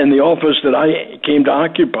chair in the office that I came to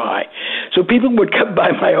occupy. So people would come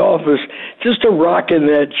by my office just to rock in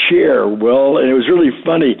that chair. Well, and it was really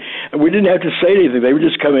funny. We didn't have to say anything. They would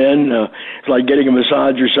just come in, like getting a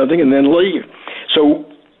massage or something, and then leave. So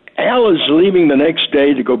Al is leaving the next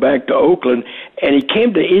day to go back to Oakland, and he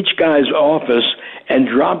came to each guy's office and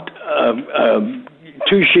dropped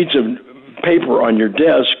 2 sheets of paper on your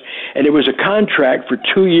desk, and it was a contract for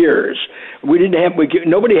 2 years.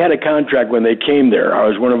 Nobody had a contract when they came there. I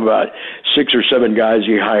was one of about 6 or 7 guys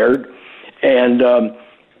he hired, and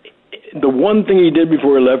the one thing he did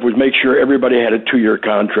before he left was make sure everybody had a 2-year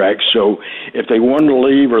contract, so if they wanted to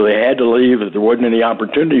leave or they had to leave, if there wasn't any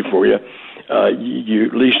opportunity for you, you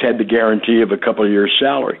at least had the guarantee of a couple of years'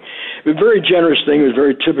 salary. A very generous thing. It was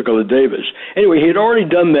very typical of Davis. Anyway, he had already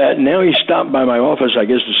done that, and now he stopped by my office, I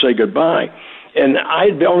guess, to say goodbye. And I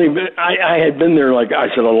had been there, like I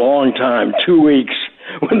said, a long time, 2 weeks,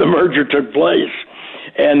 when the merger took place.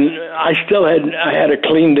 And I had a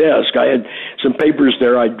clean desk. I had some papers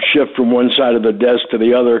there. I'd shift from one side of the desk to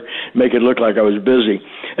the other, make it look like I was busy.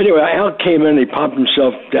 Anyway, Al came in, he popped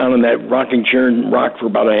himself down in that rocking chair and rocked for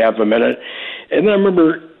about a half a minute. And then I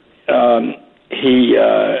remember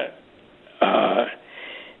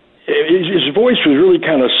his voice was really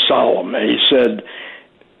kind of solemn. And he said,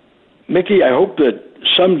 "Mickey, I hope that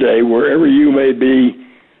someday, wherever you may be,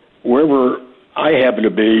 wherever I happen to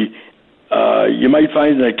be, you might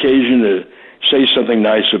find an occasion to say something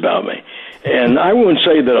nice about me." And I wouldn't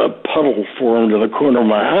say that a puddle formed in the corner of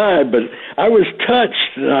my eye, but I was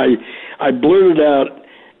touched, and I blurted out,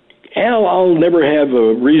 "Al, I'll never have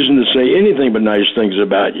a reason to say anything but nice things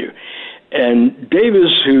about you." And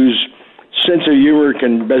Davis, whose sense of humor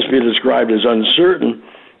can best be described as uncertain,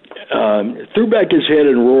 threw back his head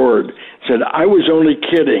and roared, said, "I was only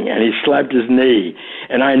kidding," and he slapped his knee.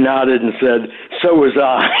 And I nodded and said, "So was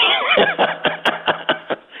I."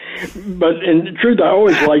 But in truth, I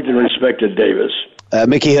always liked and respected Davis.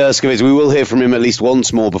 Mickey Herskovitz, we will hear from him at least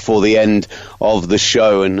once more before the end of the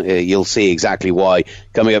show, and you'll see exactly why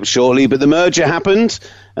coming up shortly. But the merger happened,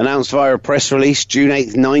 announced via a press release, June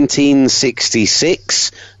 8th,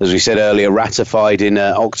 1966. As we said earlier, ratified in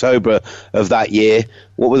October of that year.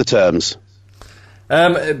 What were the terms?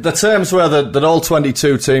 The terms were that all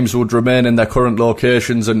 22 teams would remain in their current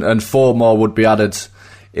locations, and 4 more would be added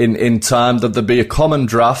in time, that there'd be a common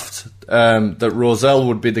draft, that Rozelle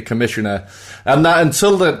would be the commissioner, and that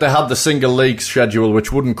until they had the single league schedule,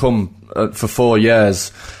 which wouldn't come for 4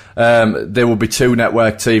 years, there would be 2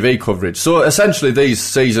 network TV coverage. So essentially these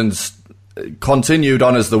seasons continued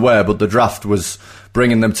on as they were, but the draft was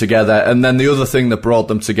bringing them together. And then the other thing that brought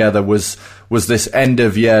them together was this end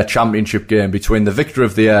of year championship game between the victor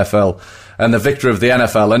of the AFL and the victor of the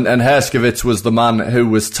NFL. And Herskovits was the man who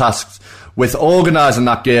was tasked with organising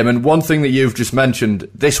that game. And one thing that you've just mentioned,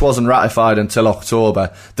 this wasn't ratified until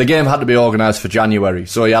October. The game had to be organised for January,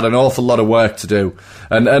 so he had an awful lot of work to do.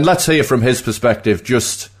 And let's hear from his perspective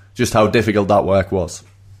just how difficult that work was.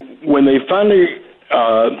 When they finally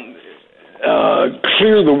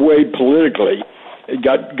cleared the way politically,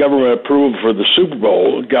 got government approval for the Super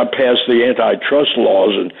Bowl, got past the antitrust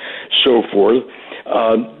laws and so forth,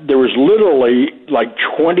 there was literally like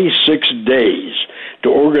 26 days to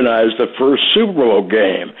organize the first Super Bowl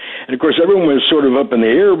game. And, of course, everyone was sort of up in the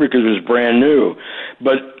air because it was brand new.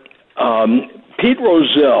 But Pete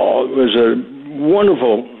Rozelle was a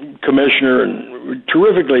wonderful commissioner and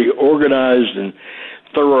terrifically organized and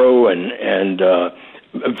thorough and a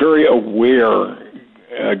very aware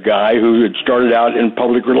guy who had started out in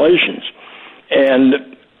public relations.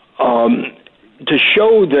 And to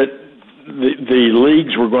show that the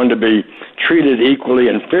leagues were going to be treated equally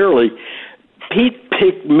and fairly, Pete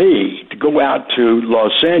picked me to go out to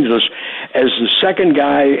Los Angeles as the second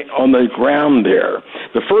guy on the ground there.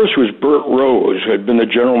 The first was Bert Rose, who had been the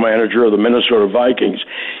general manager of the Minnesota Vikings.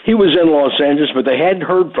 He was in Los Angeles, but they hadn't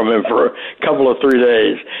heard from him for a couple of 3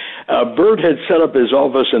 days. Bert had set up his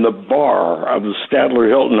office in the bar of the Statler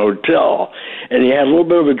Hilton Hotel, and he had a little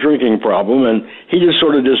bit of a drinking problem, and he just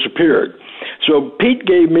sort of disappeared. So Pete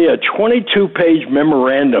gave me a 22-page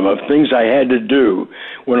memorandum of things I had to do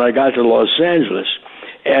when I got to Los Angeles.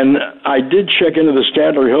 And I did check into the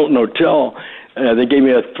Statler Hilton Hotel. They gave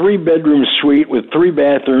me a 3-bedroom suite with 3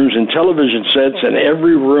 bathrooms and television sets in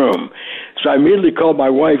every room. So I immediately called my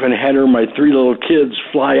wife and had her and my 3 little kids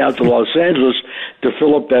fly out to Los Angeles to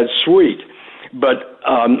fill up that suite. But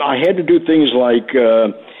I had to do things like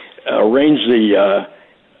arrange the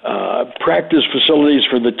practice facilities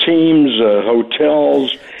for the teams,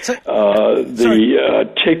 hotels,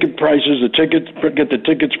 ticket prices, get the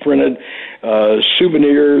tickets printed,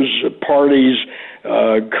 souvenirs, parties,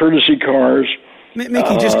 courtesy cars.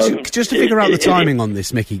 Mickey, just to figure out the timing on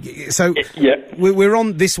this, Mickey. So yeah. We're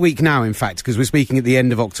on this week now, in fact, because we're speaking at the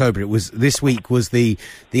end of October. This week was the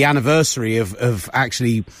anniversary of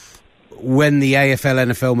actually when the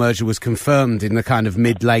AFL-NFL merger was confirmed in the kind of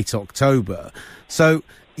mid-late October. So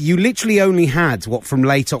you literally only had, from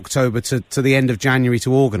late October to the end of January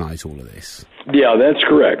to organise all of this? Yeah, that's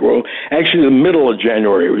correct. Well, actually the middle of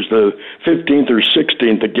January, it was the 15th or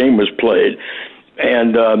 16th, the game was played.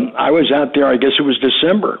 And I was out there, I guess it was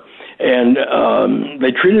December. And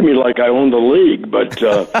they treated me like I owned the league. But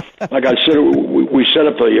like I said, we set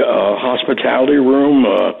up the hospitality room.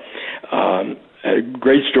 A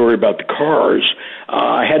great story about the cars.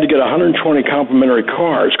 I had to get 120 complimentary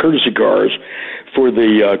cars, courtesy cars, for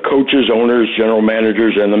the coaches, owners, general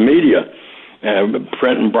managers, and the media,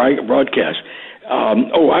 print and broadcast. I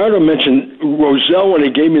ought to mention Rozelle, when he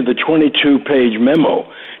gave me the 22-page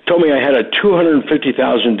memo, told me I had a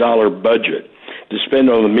 $250,000 budget to spend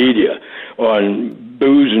on the media, on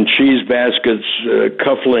booze and cheese baskets,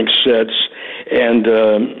 cufflink sets, and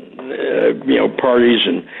parties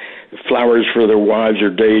and flowers for their wives or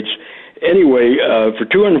dates. Anyway, for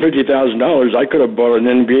 $250,000, I could have bought an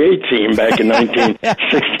NBA team back in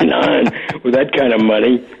 1969 with that kind of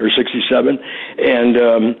money, or 67. And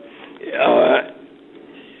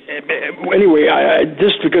anyway,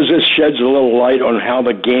 just because this sheds a little light on how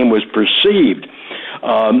the game was perceived,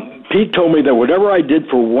 Pete told me that whatever I did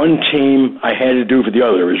for one team, I had to do for the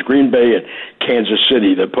other. It was Green Bay and Kansas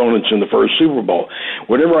City, the opponents in the first Super Bowl.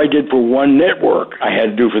 Whatever I did for one network, I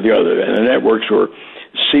had to do for the other. And the networks were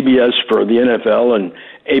CBS for the NFL and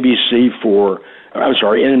NBC for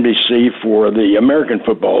the American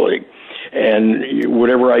Football League. And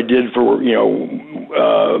whatever I did for,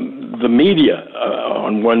 the media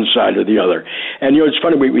on one side or the other. And, it's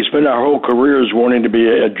funny, we spend our whole careers wanting to be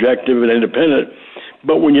objective and independent.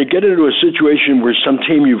 But when you get into a situation where some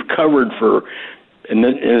team you've covered for, in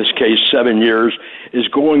this case, 7 years, is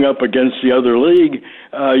going up against the other league,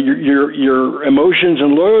 your emotions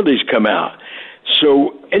and loyalties come out.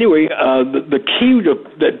 So anyway, the key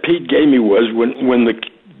that Pete gave me was when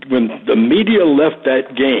the media left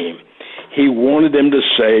that game, he wanted them to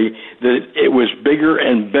say that it was bigger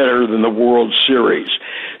and better than the World Series.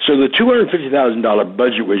 So the $250,000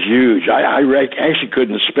 budget was huge. I actually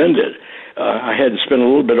couldn't spend it. I had to spend a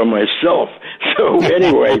little bit on myself. So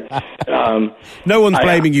anyway, no one's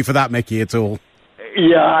blaming you for that, Mickey, at all.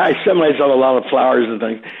 Yeah, I sent myself a lot of flowers and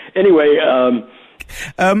things. Anyway,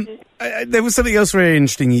 there was something else very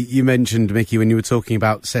interesting you mentioned, Mickey, when you were talking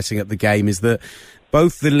about setting up the game, is that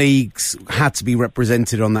both the leagues had to be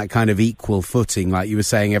represented on that kind of equal footing, like you were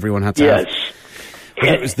saying. Everyone had to have.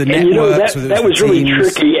 whether it was the networks, and, that was really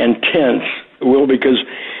tricky and tense, Will, because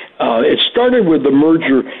it started with the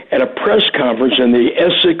merger at a press conference in the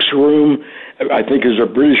Essex Room. I think there's a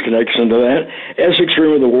British connection to that. Essex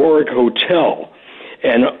Room of the Warwick Hotel.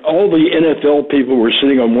 And all the NFL people were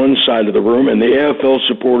sitting on one side of the room, and the AFL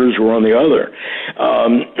supporters were on the other.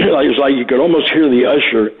 It was like you could almost hear the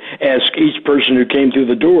usher ask each person who came through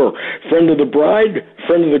the door, friend of the bride,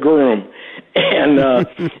 friend of the groom. And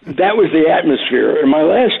that was the atmosphere. And my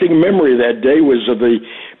lasting memory that day was of the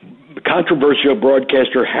controversial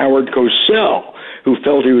broadcaster Howard Cosell, who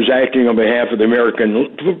felt he was acting on behalf of the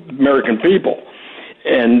American people.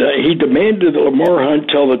 And he demanded that Lamar Hunt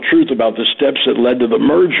tell the truth about the steps that led to the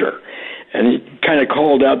merger. And he kind of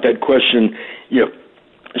called out that question,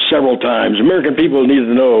 several times. American people need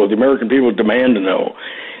to know. The American people demand to know.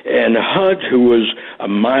 And Hunt, who was a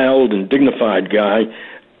mild and dignified guy,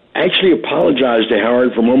 actually apologized to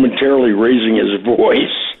Howard for momentarily raising his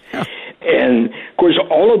voice. And, of course,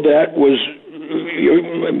 all of that was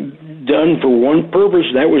done for one purpose,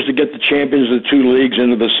 and that was to get the champions of the two leagues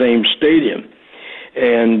into the same stadium.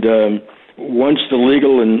 And once the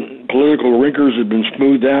legal and political wrinkles had been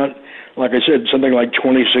smoothed out, like I said, something like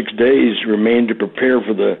 26 days remained to prepare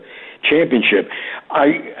for the championship.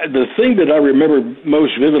 The thing that I remember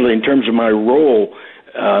most vividly in terms of my role,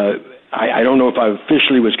 I don't know if I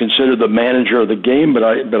officially was considered the manager of the game, but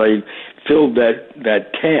I filled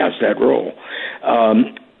that task, that role.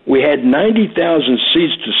 We had 90,000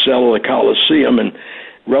 seats to sell at the Coliseum and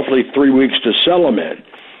roughly 3 weeks to sell them in.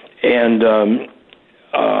 And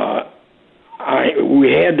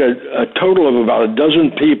we had a total of about a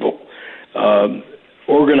dozen people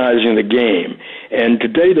organizing the game, and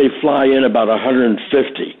today they fly in about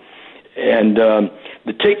 150. And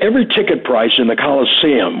every ticket price in the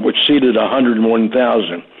Coliseum, which seated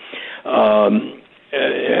 101,000,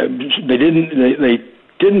 they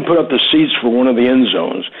didn't put up the seats for one of the end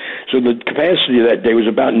zones, so the capacity that day was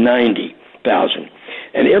about 90,000.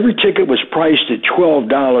 And every ticket was priced at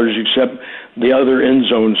 $12, except the other end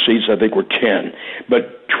zone seats, I think, were $10.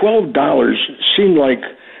 But $12 seemed like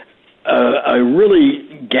a really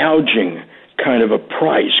gouging kind of a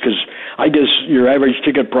price, because I guess your average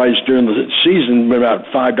ticket price during the season was about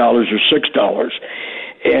 $5 or $6.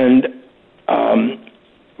 And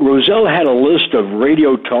Rozelle had a list of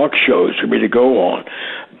radio talk shows for me to go on,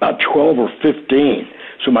 about 12 or 15.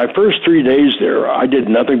 So my first 3 days there, I did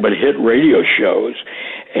nothing but hit radio shows,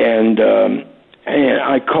 and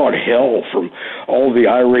I caught hell from all the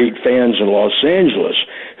irate fans in Los Angeles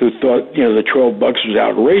who thought, the $12 was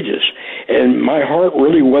outrageous. And my heart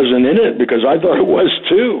really wasn't in it, because I thought it was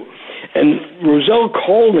too. And Rozelle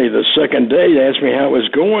called me the second day to ask me how it was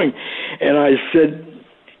going, and I said,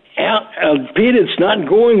 Pete, it's not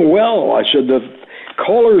going well. I said, the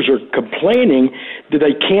callers are complaining that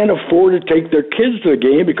they can't afford to take their kids to the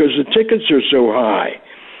game because the tickets are so high.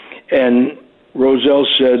 And Rozelle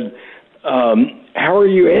said, how are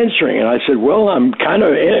you answering? And I said, well, I'm kind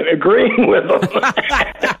of agreeing with them.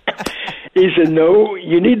 He said, no,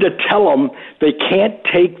 you need to tell them they can't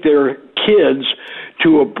take their kids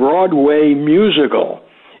to a Broadway musical.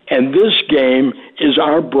 And this game is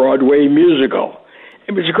our Broadway musical.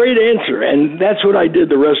 It was a great answer, and that's what I did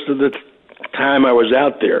the rest of the time I was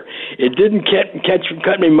out there. It didn't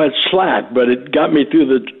cut me much slack, but it got me through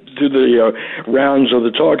the rounds of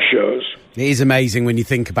the talk shows. It is amazing when you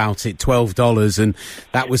think about it. $12, and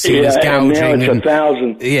that was seen as gouging. And now it's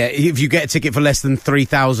 $1,000. Yeah, if you get a ticket for less than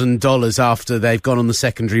 $3,000 after they've gone on the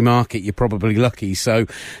secondary market, you're probably lucky. So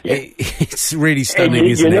it's really stunning,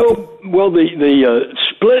 isn't it? Well, the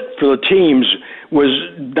split for the teams was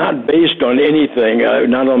not based on anything,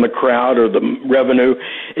 not on the crowd or the revenue.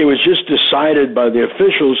 It was just decided by the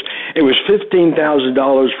officials. It was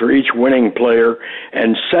 $15,000 for each winning player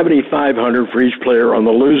and $7,500 for each player on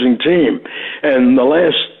the losing team. And the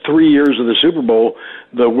last 3 years of the Super Bowl,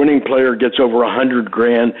 the winning player gets over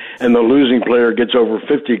 $100,000 and the losing player gets over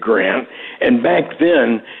 $50,000. And back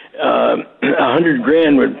then,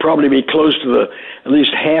 $100,000 would probably be close to at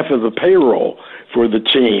least half of the payroll for the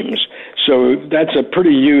teams. So that's a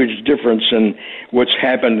pretty huge difference in what's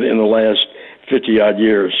happened in the last 50-odd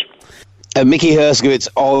years. Mickey Herskowitz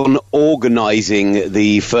on organising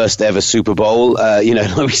the first ever Super Bowl.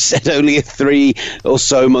 Like we said, only a 3 or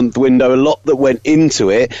so month window, a lot that went into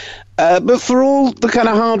it. But for all the kind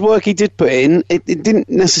of hard work he did put in, it didn't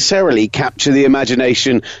necessarily capture the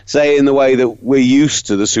imagination, say, in the way that we're used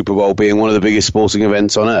to the Super Bowl being one of the biggest sporting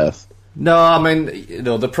events on earth. No, I mean,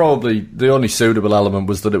 the only suitable element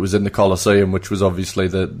was that it was in the Coliseum, which was obviously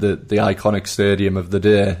the iconic stadium of the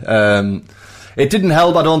day. It didn't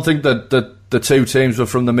help, I don't think, that the two teams were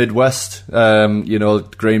from the Midwest.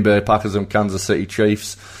 Green Bay Packers and Kansas City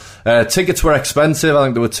Chiefs. Tickets were expensive. I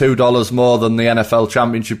think they were $2 more than the NFL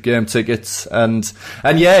Championship game tickets, and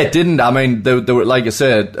yeah, it didn't. I mean, they were, like I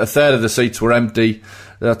said, a third of the seats were empty.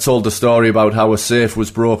 I told the story about how a safe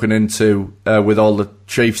was broken into with all the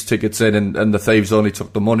Chiefs tickets in, and the thieves only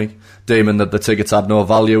took the money, deeming that the tickets had no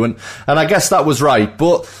value, and I guess that was right,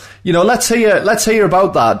 but. Let's hear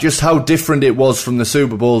about that, just how different it was from the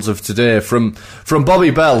Super Bowls of today, from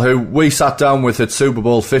Bobby Bell, who we sat down with at Super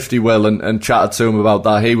Bowl 50, Will, and chatted to him about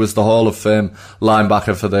that. He was the Hall of Fame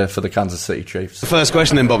linebacker for the Kansas City Chiefs. The first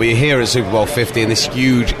question then, Bobby, you're here at Super Bowl 50 in this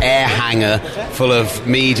huge air hangar full of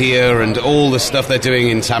media and all the stuff they're doing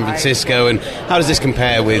in San Francisco, and how does this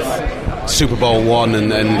compare with Super Bowl 1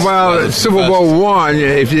 and Well, Super Bowl 1,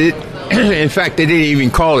 in fact, they didn't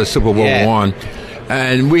even call it Super Bowl 1.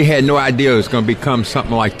 And we had no idea it was going to become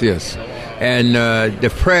something like this. And the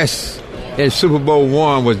press in Super Bowl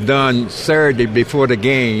 1 was done Saturday before the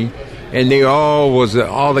game, and all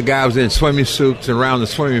the guys was in swimming suits around the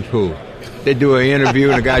swimming pool. They do an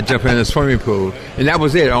interview and a guy jump in the swimming pool, and that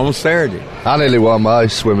was it on Saturday. I nearly wore my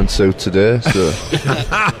swimming suit today. So.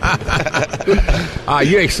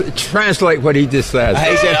 You translate what he just said.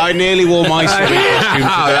 He said, "I nearly wore my swimming costume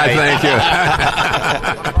today." Thank you.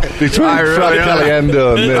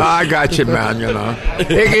 I got you, man.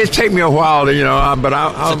 It take me a while to, but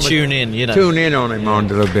I'll tune in. Tune in on him on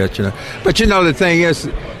a little bit, But the thing is,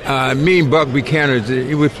 me and Buck Buchanan,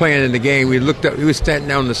 he was playing in the game. We looked up. He was standing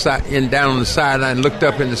down on the sideline, looked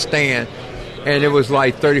up in the stand, and it was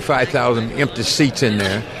like 35,000 empty seats in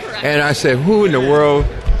there. And I said, "Who in the world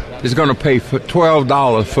is going to pay for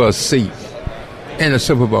 $12 for a seat in a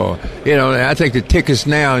Super Bowl?" I think the tickets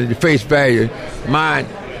now, the face value, mine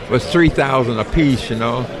was $3,000 a piece.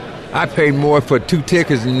 I paid more for 2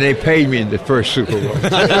 tickets than they paid me in the first Super Bowl.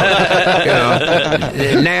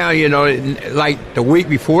 Now, like the week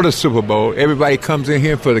before the Super Bowl, everybody comes in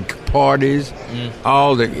here for the parties,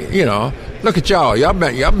 all the, look at y'all. Y'all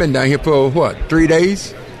been down here for what, 3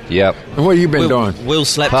 days? Yep. And what have you been doing? Will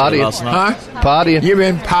slept last night. Huh? Partying. You've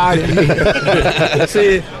been partying.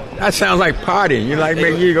 See, that sounds like partying. You like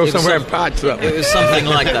maybe you go somewhere and party something. It was something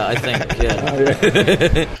like that, I think.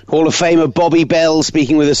 Yeah. Hall of Famer Bobby Bell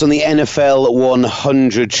speaking with us on the NFL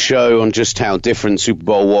 100 show on just how different Super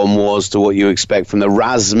Bowl 1 was to what you expect from the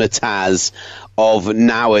razzmatazz of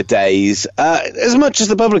nowadays. As much as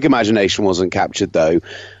the public imagination wasn't captured, though,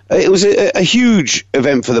 it was a huge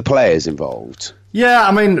event for the players involved. Yeah,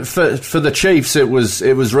 I mean, for the Chiefs, it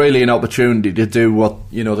was really an opportunity to do what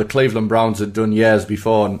the Cleveland Browns had done years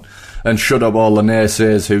before and shut up all the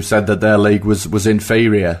naysayers who said that their league was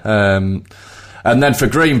inferior. And then for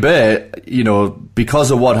Green Bay,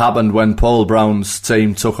 because of what happened when Paul Brown's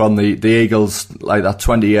team took on the Eagles like that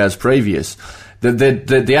 20 years previous, the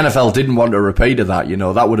NFL didn't want a repeat of that.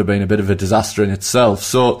 That would have been a bit of a disaster in itself.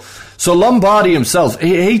 So Lombardi himself,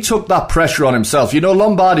 he took that pressure on himself.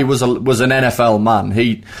 Lombardi was an NFL man.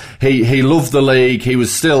 He loved the league. He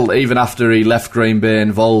was still, even after he left Green Bay,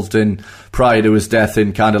 involved in, prior to his death,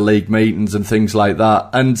 in kind of league meetings and things like that.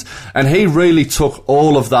 And he really took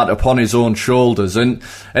all of that upon his own shoulders. And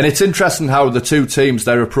it's interesting how the two teams,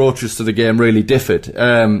 their approaches to the game really differed.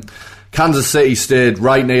 Kansas City stayed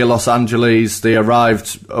right near Los Angeles. They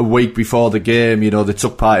arrived a week before the game. They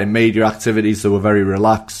took part in media activities. They were very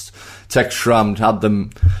relaxed. Tex Schramm had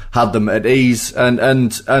them at ease, and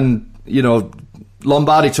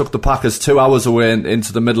Lombardi took the Packers 2 hours away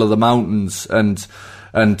into the middle of the mountains and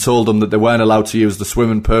told them that they weren't allowed to use the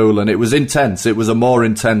swimming pool, and it was intense. It was a more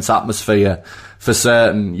intense atmosphere for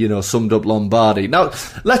certain, summed up Lombardi. Now,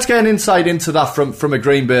 let's get an insight into that from a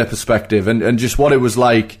Green Bay perspective and just what it was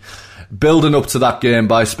like building up to that game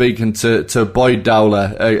by speaking to Boyd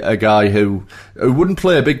Dowler, a guy who wouldn't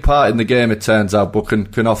play a big part in the game, it turns out, but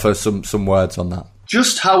can offer some words on that.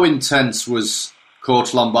 Just how intense was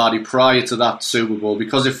Coach Lombardi prior to that Super Bowl?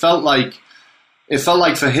 Because it felt like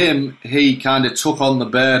for him, he kind of took on the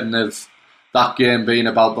burden of that game being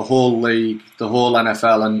about the whole league, the whole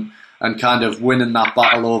NFL, and kind of winning that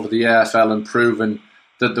battle over the AFL and proving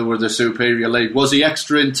that they were the superior league. Was he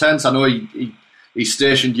extra intense? I know he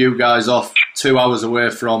stationed you guys off 2 hours away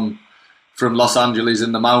from Los Angeles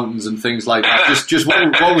in the mountains and things like that. Just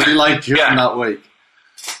what was he like during that week?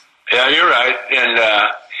 Yeah, you're right, and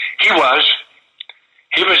he was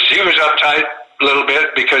uptight a little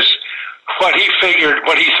bit because what he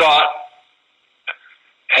thought,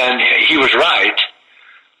 and he was right,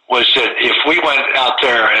 was that if we went out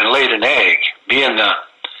there and laid an egg, being the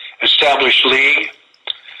established league,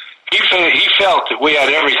 he felt that we had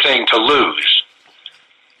everything to lose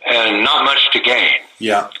and not much to gain.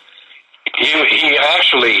 Yeah. he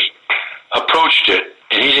actually approached it,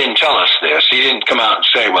 and he didn't tell us this. He didn't come out and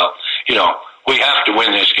say, well, we have to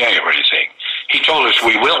win this game or anything. He told us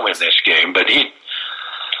we will win this game, but he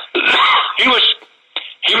was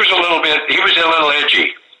a little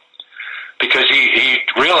edgy because he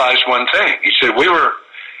realized one thing. He said we were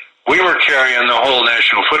carrying the whole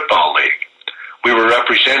National Football League. We were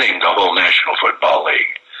representing the whole National Football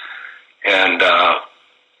League, and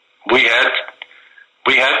we had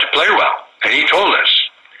to play well. And he told us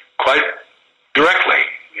quite directly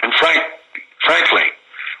and frankly,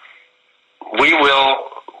 we will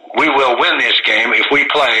win this game if we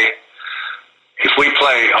play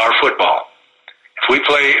our football. If we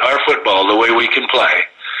play our football the way we can play,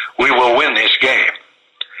 we will win this game.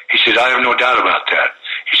 He said, I have no doubt about that.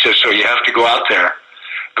 He says, so you have to go out there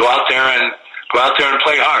and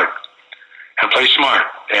play hard and play smart,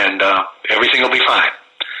 and everything will be fine.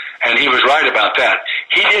 And he was right about that.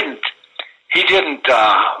 He didn't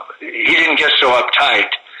get so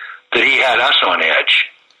uptight that he had us on edge.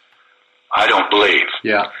 I don't believe.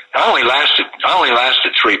 Yeah. I only lasted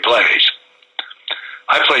 3 plays.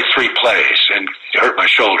 I played 3 plays and hurt my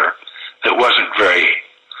shoulder. That wasn't very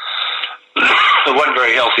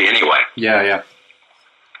healthy anyway. Yeah.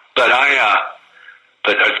 But I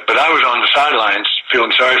was on the sidelines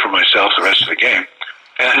feeling sorry for myself the rest of the game,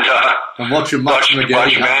 and watching Max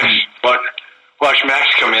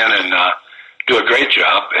come in and do a great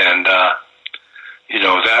job, and that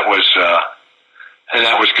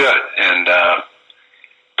was good. And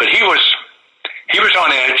but he was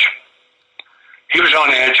on edge. He was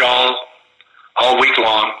on edge all week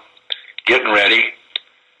long, getting ready,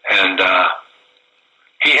 and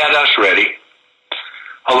he had us ready.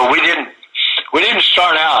 Although we didn't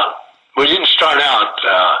start out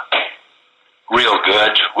real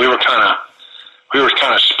good. We were kind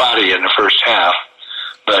of spotty in the first half,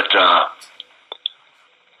 but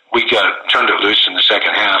we turned it loose in the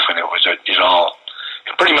second half, and it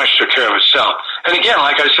pretty much took care of itself. And again,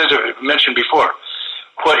 like I mentioned before,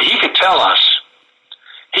 what he could tell us,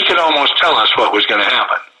 he could almost tell us what was going to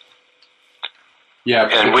happen. Yeah,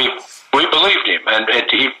 and we believed him, and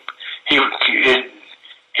he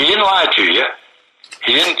didn't lie to you.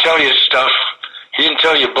 He didn't tell you stuff. He didn't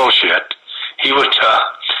tell you bullshit. He would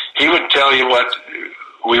tell you what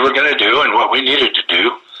we were going to do and what we needed to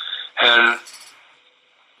do, and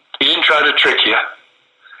he didn't try to trick you.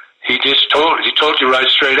 He told you right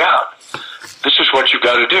straight out. This is what you've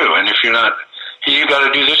got to do, and if you're not, you got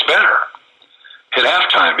to do this better. At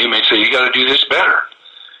halftime, he may say, you got to do this better.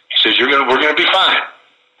 He says, we're going to be fine.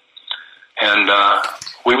 And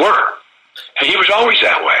we were. And he was always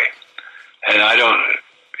that way. And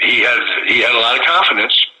he had a lot of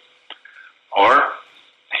confidence, or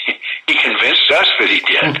he convinced us that he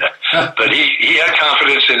did. But he had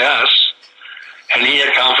confidence in us, and he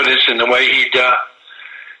had confidence in the way he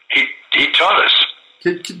taught us.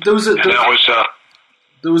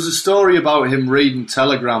 There was a story about him reading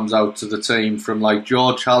telegrams out to the team from like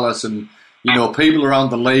George Halas and people around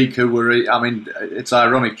the league who were. I mean, it's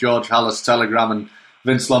ironic, George Halas telegram and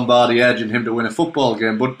Vince Lombardi urging him to win a football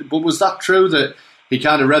game. But was that true that he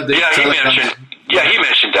kind of read the telegrams? He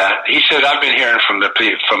mentioned that. He said, "I've been hearing from the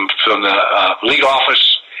league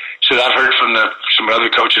office." He said, "I've heard from some other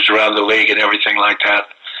coaches around the league and everything like that."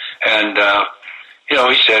 And he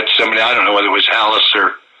said somebody, I don't know whether it was Halas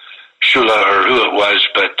or Shula or who it was,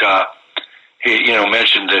 but he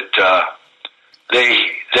mentioned that they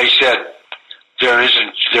said there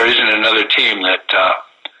isn't another team that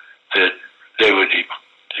they would.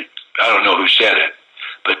 I don't know who said it,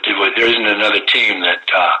 but there isn't another team that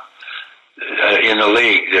in the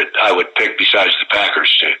league that I would pick besides the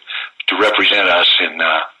Packers to represent us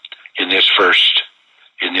in this first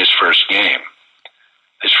game,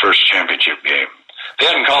 this first championship game. They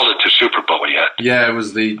hadn't called it the Super Bowl yet. Yeah, it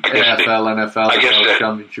was the NFL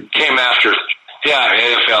Championship. Came after. Yeah,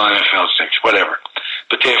 AFL, NFL 6, whatever.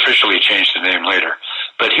 But they officially changed the name later.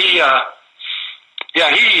 But he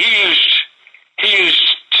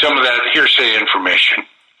used some of that hearsay information,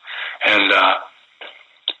 and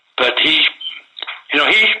but he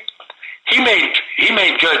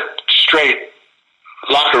made good straight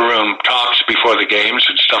locker room talks before the games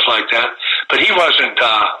and stuff like that. But he wasn't.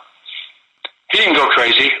 He didn't go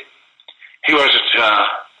crazy. He wasn't.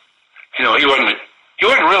 He wasn't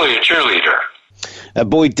really a cheerleader.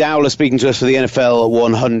 Boyd Dowler speaking to us for the NFL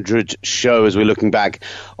 100 show as we're looking back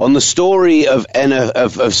on the story of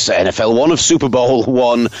NFL 1, of Super Bowl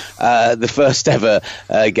 1, the first ever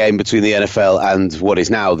game between the NFL and what is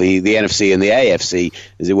now the NFC and the AFC,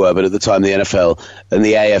 as it were, but at the time the NFL and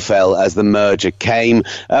the AFL as the merger came.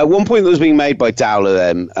 One point that was being made by Dowler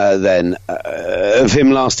then of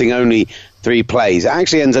him lasting only 3 plays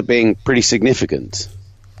actually ends up being pretty significant.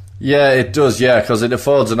 Yeah, it does, because it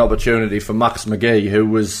affords an opportunity for Max McGee, who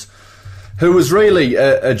was really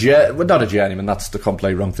not a journeyman, that's the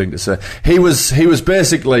complete wrong thing to say. He was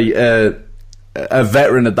basically a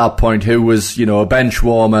veteran at that point who was, a bench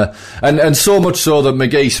warmer, and so much so that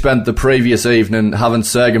McGee spent the previous evening having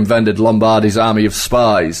circumvented Lombardi's army of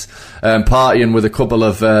spies, partying with a couple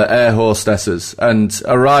of air hostesses, and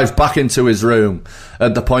arrived back into his room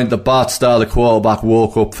at the point that Bart Starr, the quarterback,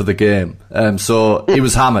 woke up for the game. So he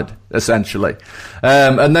was hammered, essentially.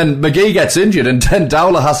 And then McGee gets injured, and then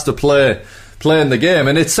Dowler has to play in the game,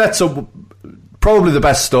 and it sets up probably the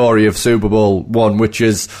best story of Super Bowl 1, which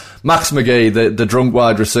is Max McGee, the drunk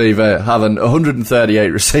wide receiver, having 138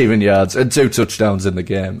 receiving yards and 2 touchdowns in the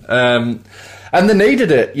game. And they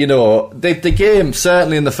needed it, The game,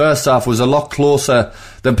 certainly in the first half, was a lot closer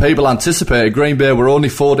than people anticipated. Green Bay were only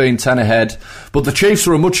 14-10 ahead, but the Chiefs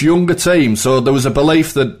were a much younger team, so there was a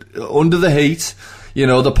belief that under the heat,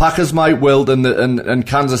 the Packers might wilt and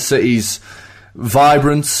Kansas City's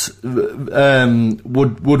vibrance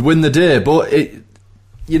would win the day. But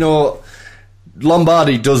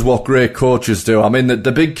Lombardi does what great coaches do. I mean,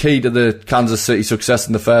 the big key to the Kansas City success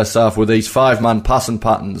in the first half were these 5-man passing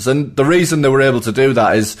patterns, and the reason they were able to do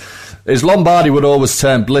that is Lombardi would always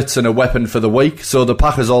turn blitzing a weapon for the weak, so the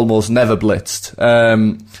Packers almost never blitzed.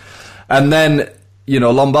 And then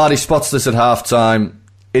Lombardi spots this at halftime,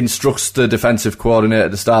 instructs the defensive coordinator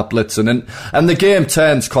to start blitzing, and the game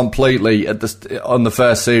turns completely on the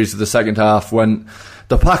first series of the second half when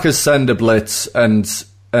the Packers send a blitz and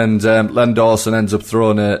Len Dawson ends up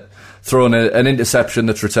throwing an interception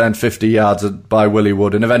that's returned 50 yards by Willie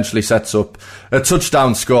Wood, and eventually sets up a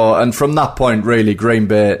touchdown score. And from that point, really, Green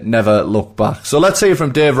Bay never looked back. So let's hear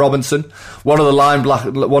from Dave Robinson, one of the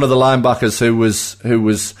linebackers who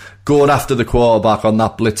was going after the quarterback on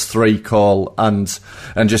that blitz 3 call, and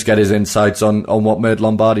just get his insights on what made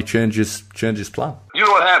Lombardi change his plan. You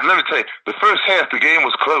know what happened? Let me tell you. The first half, the game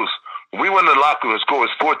was close. When we went in the locker room, the score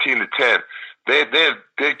was 14-10. They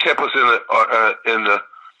kept us in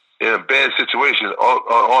a bad situation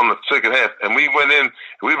on the second half, and we went in.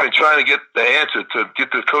 We've been trying to get the answer to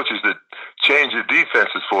get the coaches to change the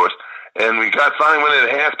defenses for us, and we finally went in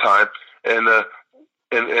at halftime, and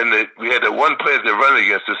we had that one player that run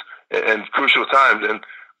against us in crucial times, and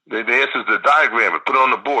they asked us to diagram it, put it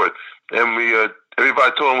on the board, and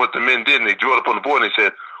everybody told them what the men did, and they drew it up on the board, and they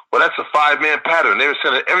said, well, that's a 5-man pattern. They were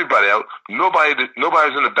sending everybody out. Nobody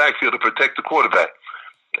was in the backfield to protect the quarterback.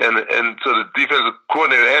 And so the defensive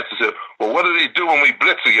coordinator asked us, well, what do they do when we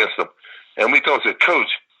blitz against them? And we told him, Coach,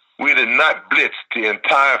 we did not blitz the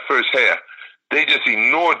entire first half. They just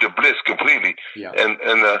ignored the blitz completely. Yeah. And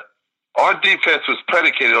our defense was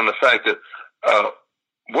predicated on the fact that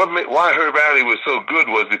why Herb Adderley was so good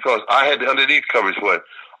was because I had the underneath coverage for him.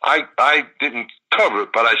 I didn't cover it,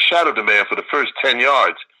 but I shadowed the man for the first 10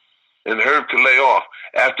 yards. And Herb could lay off.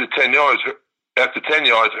 After 10 yards,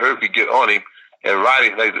 Herb could get on him and ride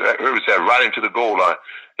him, like Herb said, ride him to the goal line.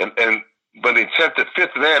 And when they sent the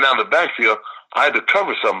 5th man out of the backfield, I had to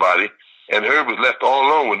cover somebody, and Herb was left all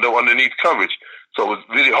alone with no underneath coverage. So it was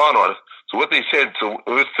really hard on us. So what they said,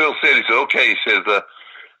 what Phil said, he said, okay, he says,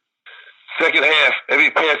 second half, every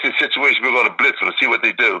passing situation, we're going to blitz them and see what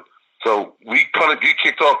they do. So we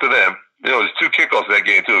kicked off to them. There's 2 kickoffs in that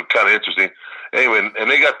game too, kind of interesting. Anyway, and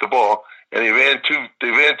they got the ball, and they ran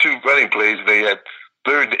two running plays, and they had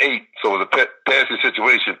 3rd and 8, so it was a passing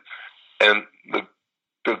situation. And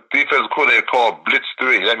the defensive coordinator called blitz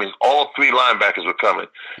 3. That means all 3 linebackers were coming.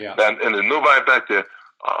 Yeah. And there's nobody back there.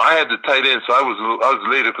 I had the tight end, so I was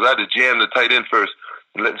later because I had to jam the tight end first,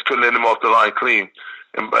 and couldn't let him off the line clean.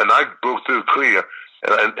 And I broke through clear.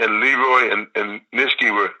 And Leroy and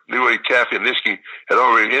Leroy Caffey and Nishke had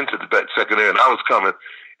already entered the secondary, and I was coming.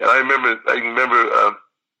 And I remember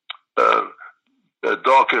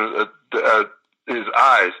Dawkins, his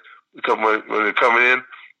eyes, when they're coming in,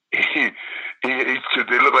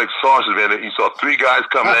 they look like sausages, man. He saw 3 guys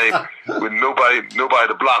coming in with nobody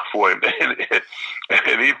to block for him.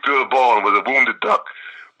 And he threw the ball and was a wounded duck.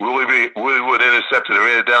 Willie Wood intercepted and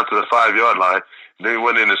ran it down to the 5-yard line. Then we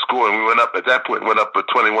went in to score, and we went up at that point. Went up at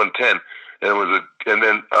 21-10, and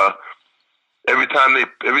then every time they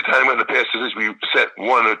went in the pass position, we set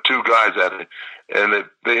 1 or 2 guys at it, and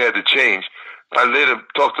they had to change. I later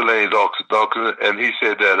talked to Lenny Dawkins, and he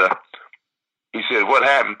said that what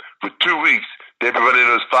happened for 2 weeks. They've been running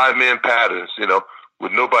those 5-man patterns,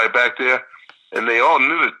 with nobody back there, and they all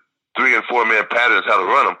knew the 3- and 4-man patterns, how to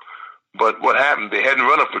run them. But what happened? They hadn't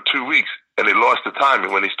run them for 2 weeks, and they lost the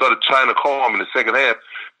timing. When they started trying to call them in the second half,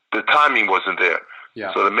 the timing wasn't there.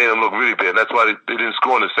 Yeah. So it made them look really bad. That's why they didn't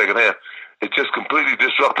score in the second half. It just completely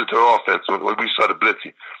disrupted their offense when we started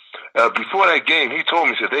blitzing. Before that game, he told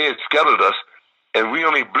me, he said they had scouted us, and we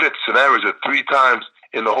only blitzed an average of 3 times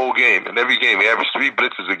in the whole game. In every game, we averaged 3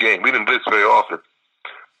 blitzes a game. We didn't blitz very often.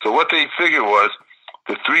 So what they figured was,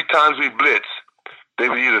 the 3 times we blitzed, they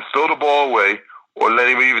would either throw the ball away or let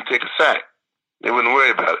him even take a sack. They wouldn't worry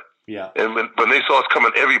about it. Yeah. And when they saw us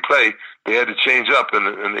coming every play, they had to change up,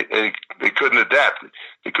 and they couldn't adapt.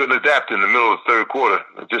 They couldn't adapt in the middle of the third quarter.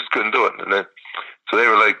 They just couldn't do it. And then, so they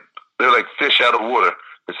were like fish out of water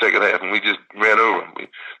the second half, and we just ran over them.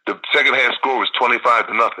 The second half score was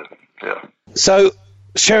 25-0. Yeah. So,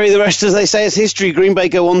 Sherry, the rest, as they say, is history. Green Bay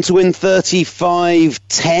go on to win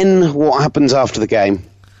 35-10. What happens after the game?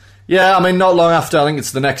 Yeah, I mean, not long after, I think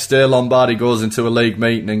it's the next day, Lombardi goes into a league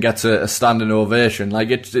meeting and gets a standing ovation. Like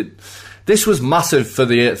this was massive for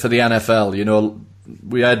the NFL.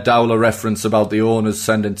 We had Dowler reference about the owners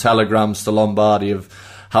sending telegrams to Lombardi of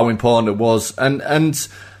how important it was, and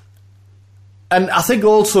I think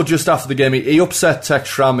also just after the game, he upset Tex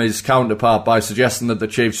Schramm, his counterpart, by suggesting that the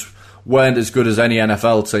Chiefs weren't as good as any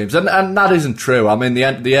NFL teams, and that isn't true. I mean, the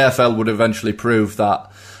AFL would eventually prove that.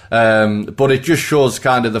 But it just shows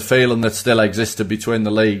kind of the feeling that still existed between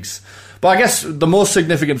the leagues. But I guess the most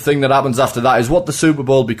significant thing that happens after that is what the Super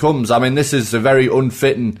Bowl becomes. I mean, this is a very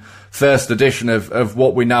unfitting first edition of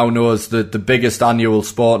what we now know as the biggest annual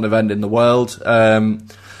sporting event in the world.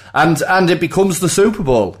 And it becomes the Super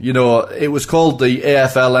Bowl. It was called the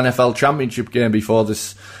AFL NFL Championship game before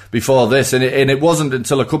this, and it wasn't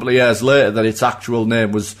until a couple of years later that its actual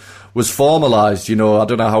name was formalised. I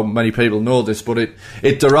don't know how many people know this, but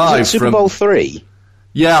it derived from Super Bowl 3.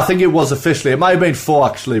 Yeah, I think it was officially. It might have been 4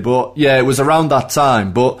 actually, but yeah, it was around that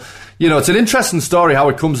time. But it's an interesting story how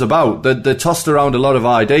it comes about. They tossed around a lot of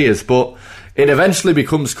ideas, but it eventually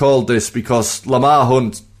becomes called this because Lamar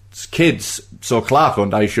Hunt's kids, so Clark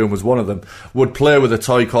Hunt, I assume, was one of them, would play with a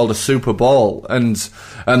toy called a Super Ball, and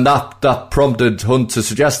that prompted Hunt to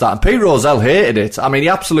suggest that. And Pete Rozelle hated it. I mean, he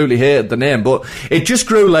absolutely hated the name, but it just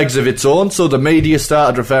grew legs of its own, so the media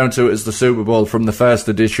started referring to it as the Super Bowl from the first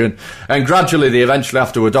edition, and gradually they eventually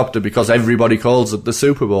have to adopt it because everybody calls it the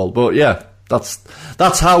Super Bowl. But yeah, that's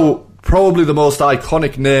how probably the most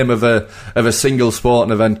iconic name of a single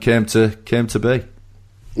sporting event came to be.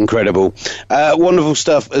 Incredible. Wonderful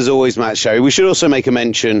stuff, as always, Matt Sherry. We should also make a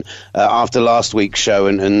mention after last week's show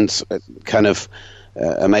and kind of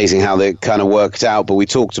amazing how they kind of worked out. But we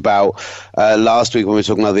talked about last week when we were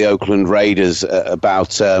talking about the Oakland Raiders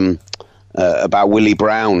about Willie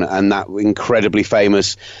Brown and that incredibly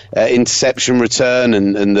famous interception return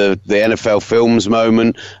and the NFL Films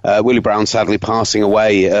moment. Willie Brown sadly passing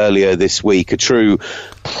away earlier this week. A true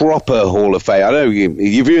proper Hall of Fame. I know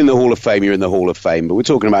if you're in the Hall of Fame, you're in the Hall of Fame, but we're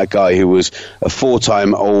talking about a guy who was a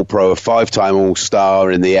 4-time All-Pro, a 5-time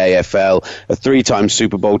All-Star in the AFL, a 3-time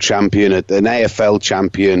Super Bowl champion, an AFL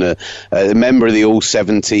champion, a member of the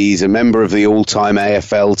All-70s, a member of the all-time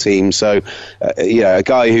AFL team. So, a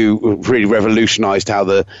guy who really revolutionised how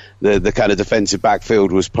the kind of defensive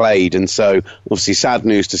backfield was played. And so, obviously, sad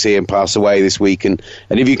news to see him pass away this week. And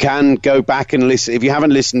if you can, go back and listen. If you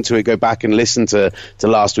haven't listened to it, go back and listen to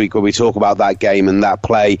last week where we talk about that game and that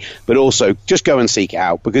play. But also, just go and seek it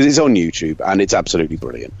out because it's on YouTube and it's absolutely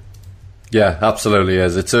brilliant. Yeah, absolutely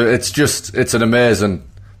is. It's an amazing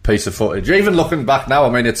piece of footage. Even looking back now, I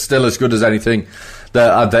mean, it's still as good as anything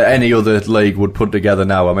that any other league would put together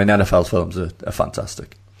now. I mean, NFL films are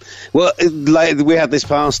fantastic. Well, like we had this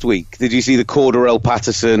past week, did you see the Cordarrelle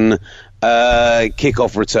Patterson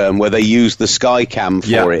kickoff return where they used the Skycam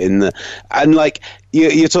for it? And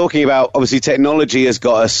you're talking about, obviously technology has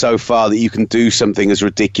got us so far that you can do something as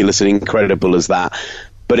ridiculous and incredible as that.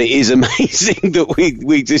 But it is amazing that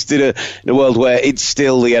we exist in a world where it's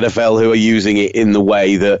still the NFL who are using it in the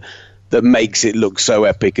way that makes it look so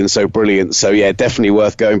epic and so brilliant. So yeah, definitely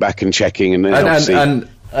worth going back and checking.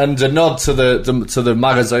 And a nod to the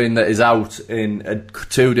magazine that is out in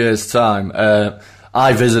 2 days' time.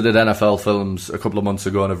 I visited NFL Films a couple of months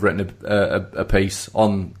ago and have written a piece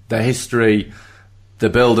on the history, the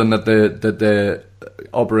building that they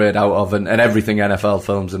operate out of, and everything NFL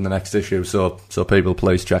Films in the next issue. So people,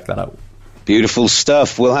 please check that out. Beautiful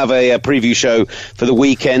stuff. We'll have a preview show for the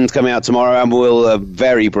weekend coming out tomorrow, and we'll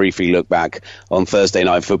very briefly look back on Thursday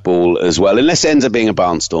Night Football as well, unless it ends up being a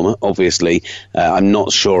barnstormer, obviously. I'm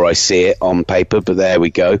not sure I see it on paper, but there we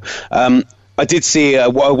go. I did see a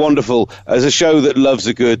wonderful, as a show that loves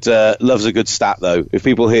a good stat, though. If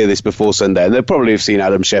people hear this before Sunday, and they'll probably have seen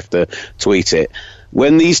Adam Schefter tweet it,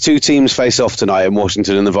 when these two teams face off tonight in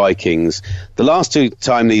Washington and the Vikings, the last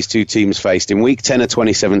time these two teams faced, in Week 10 of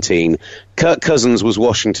 2017, Kirk Cousins was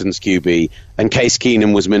Washington's QB and Case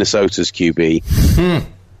Keenum was Minnesota's QB.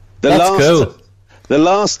 The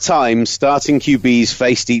last time starting QBs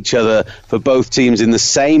faced each other for both teams in the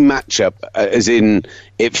same matchup, as in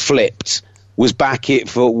it flipped, was back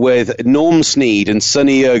with Norm Snead and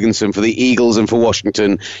Sonny Jurgensen for the Eagles and for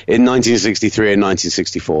Washington in 1963 and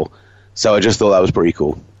 1964. So I just thought that was pretty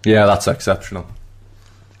cool. Yeah, that's exceptional.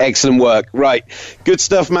 Excellent work. Right. Good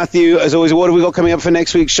stuff, Matthew. As always, what have we got coming up for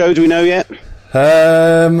next week's show? Do we know yet?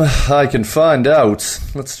 I can find out.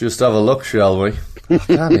 Let's just have a look, shall we?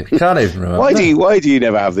 Can't even remember. Why do you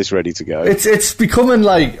never have this ready to go? It's becoming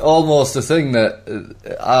like almost a thing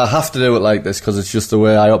that I have to do it like this because it's just the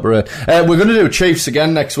way I operate. We're going to do Chiefs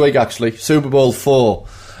again next week, actually. Super Bowl 4.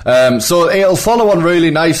 So it'll follow on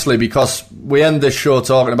really nicely because we end this show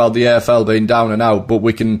talking about the AFL being down and out, but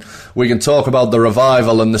we can talk about the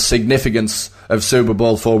revival and the significance of Super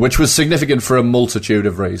Bowl 4, which was significant for a multitude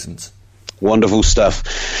of reasons. Wonderful stuff.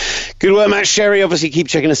 Good work, Matt Sherry. Obviously, keep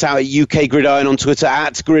checking us out at UK Gridiron on Twitter,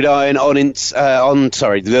 at Gridiron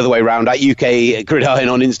the other way around, at UK Gridiron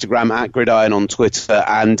on Instagram, at Gridiron on Twitter,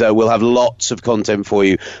 and we'll have lots of content for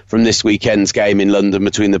you from this weekend's game in London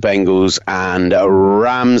between the Bengals and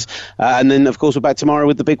Rams. And then, of course, we're back tomorrow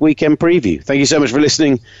with the big weekend preview. Thank you so much for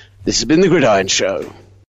listening. This has been The Gridiron Show.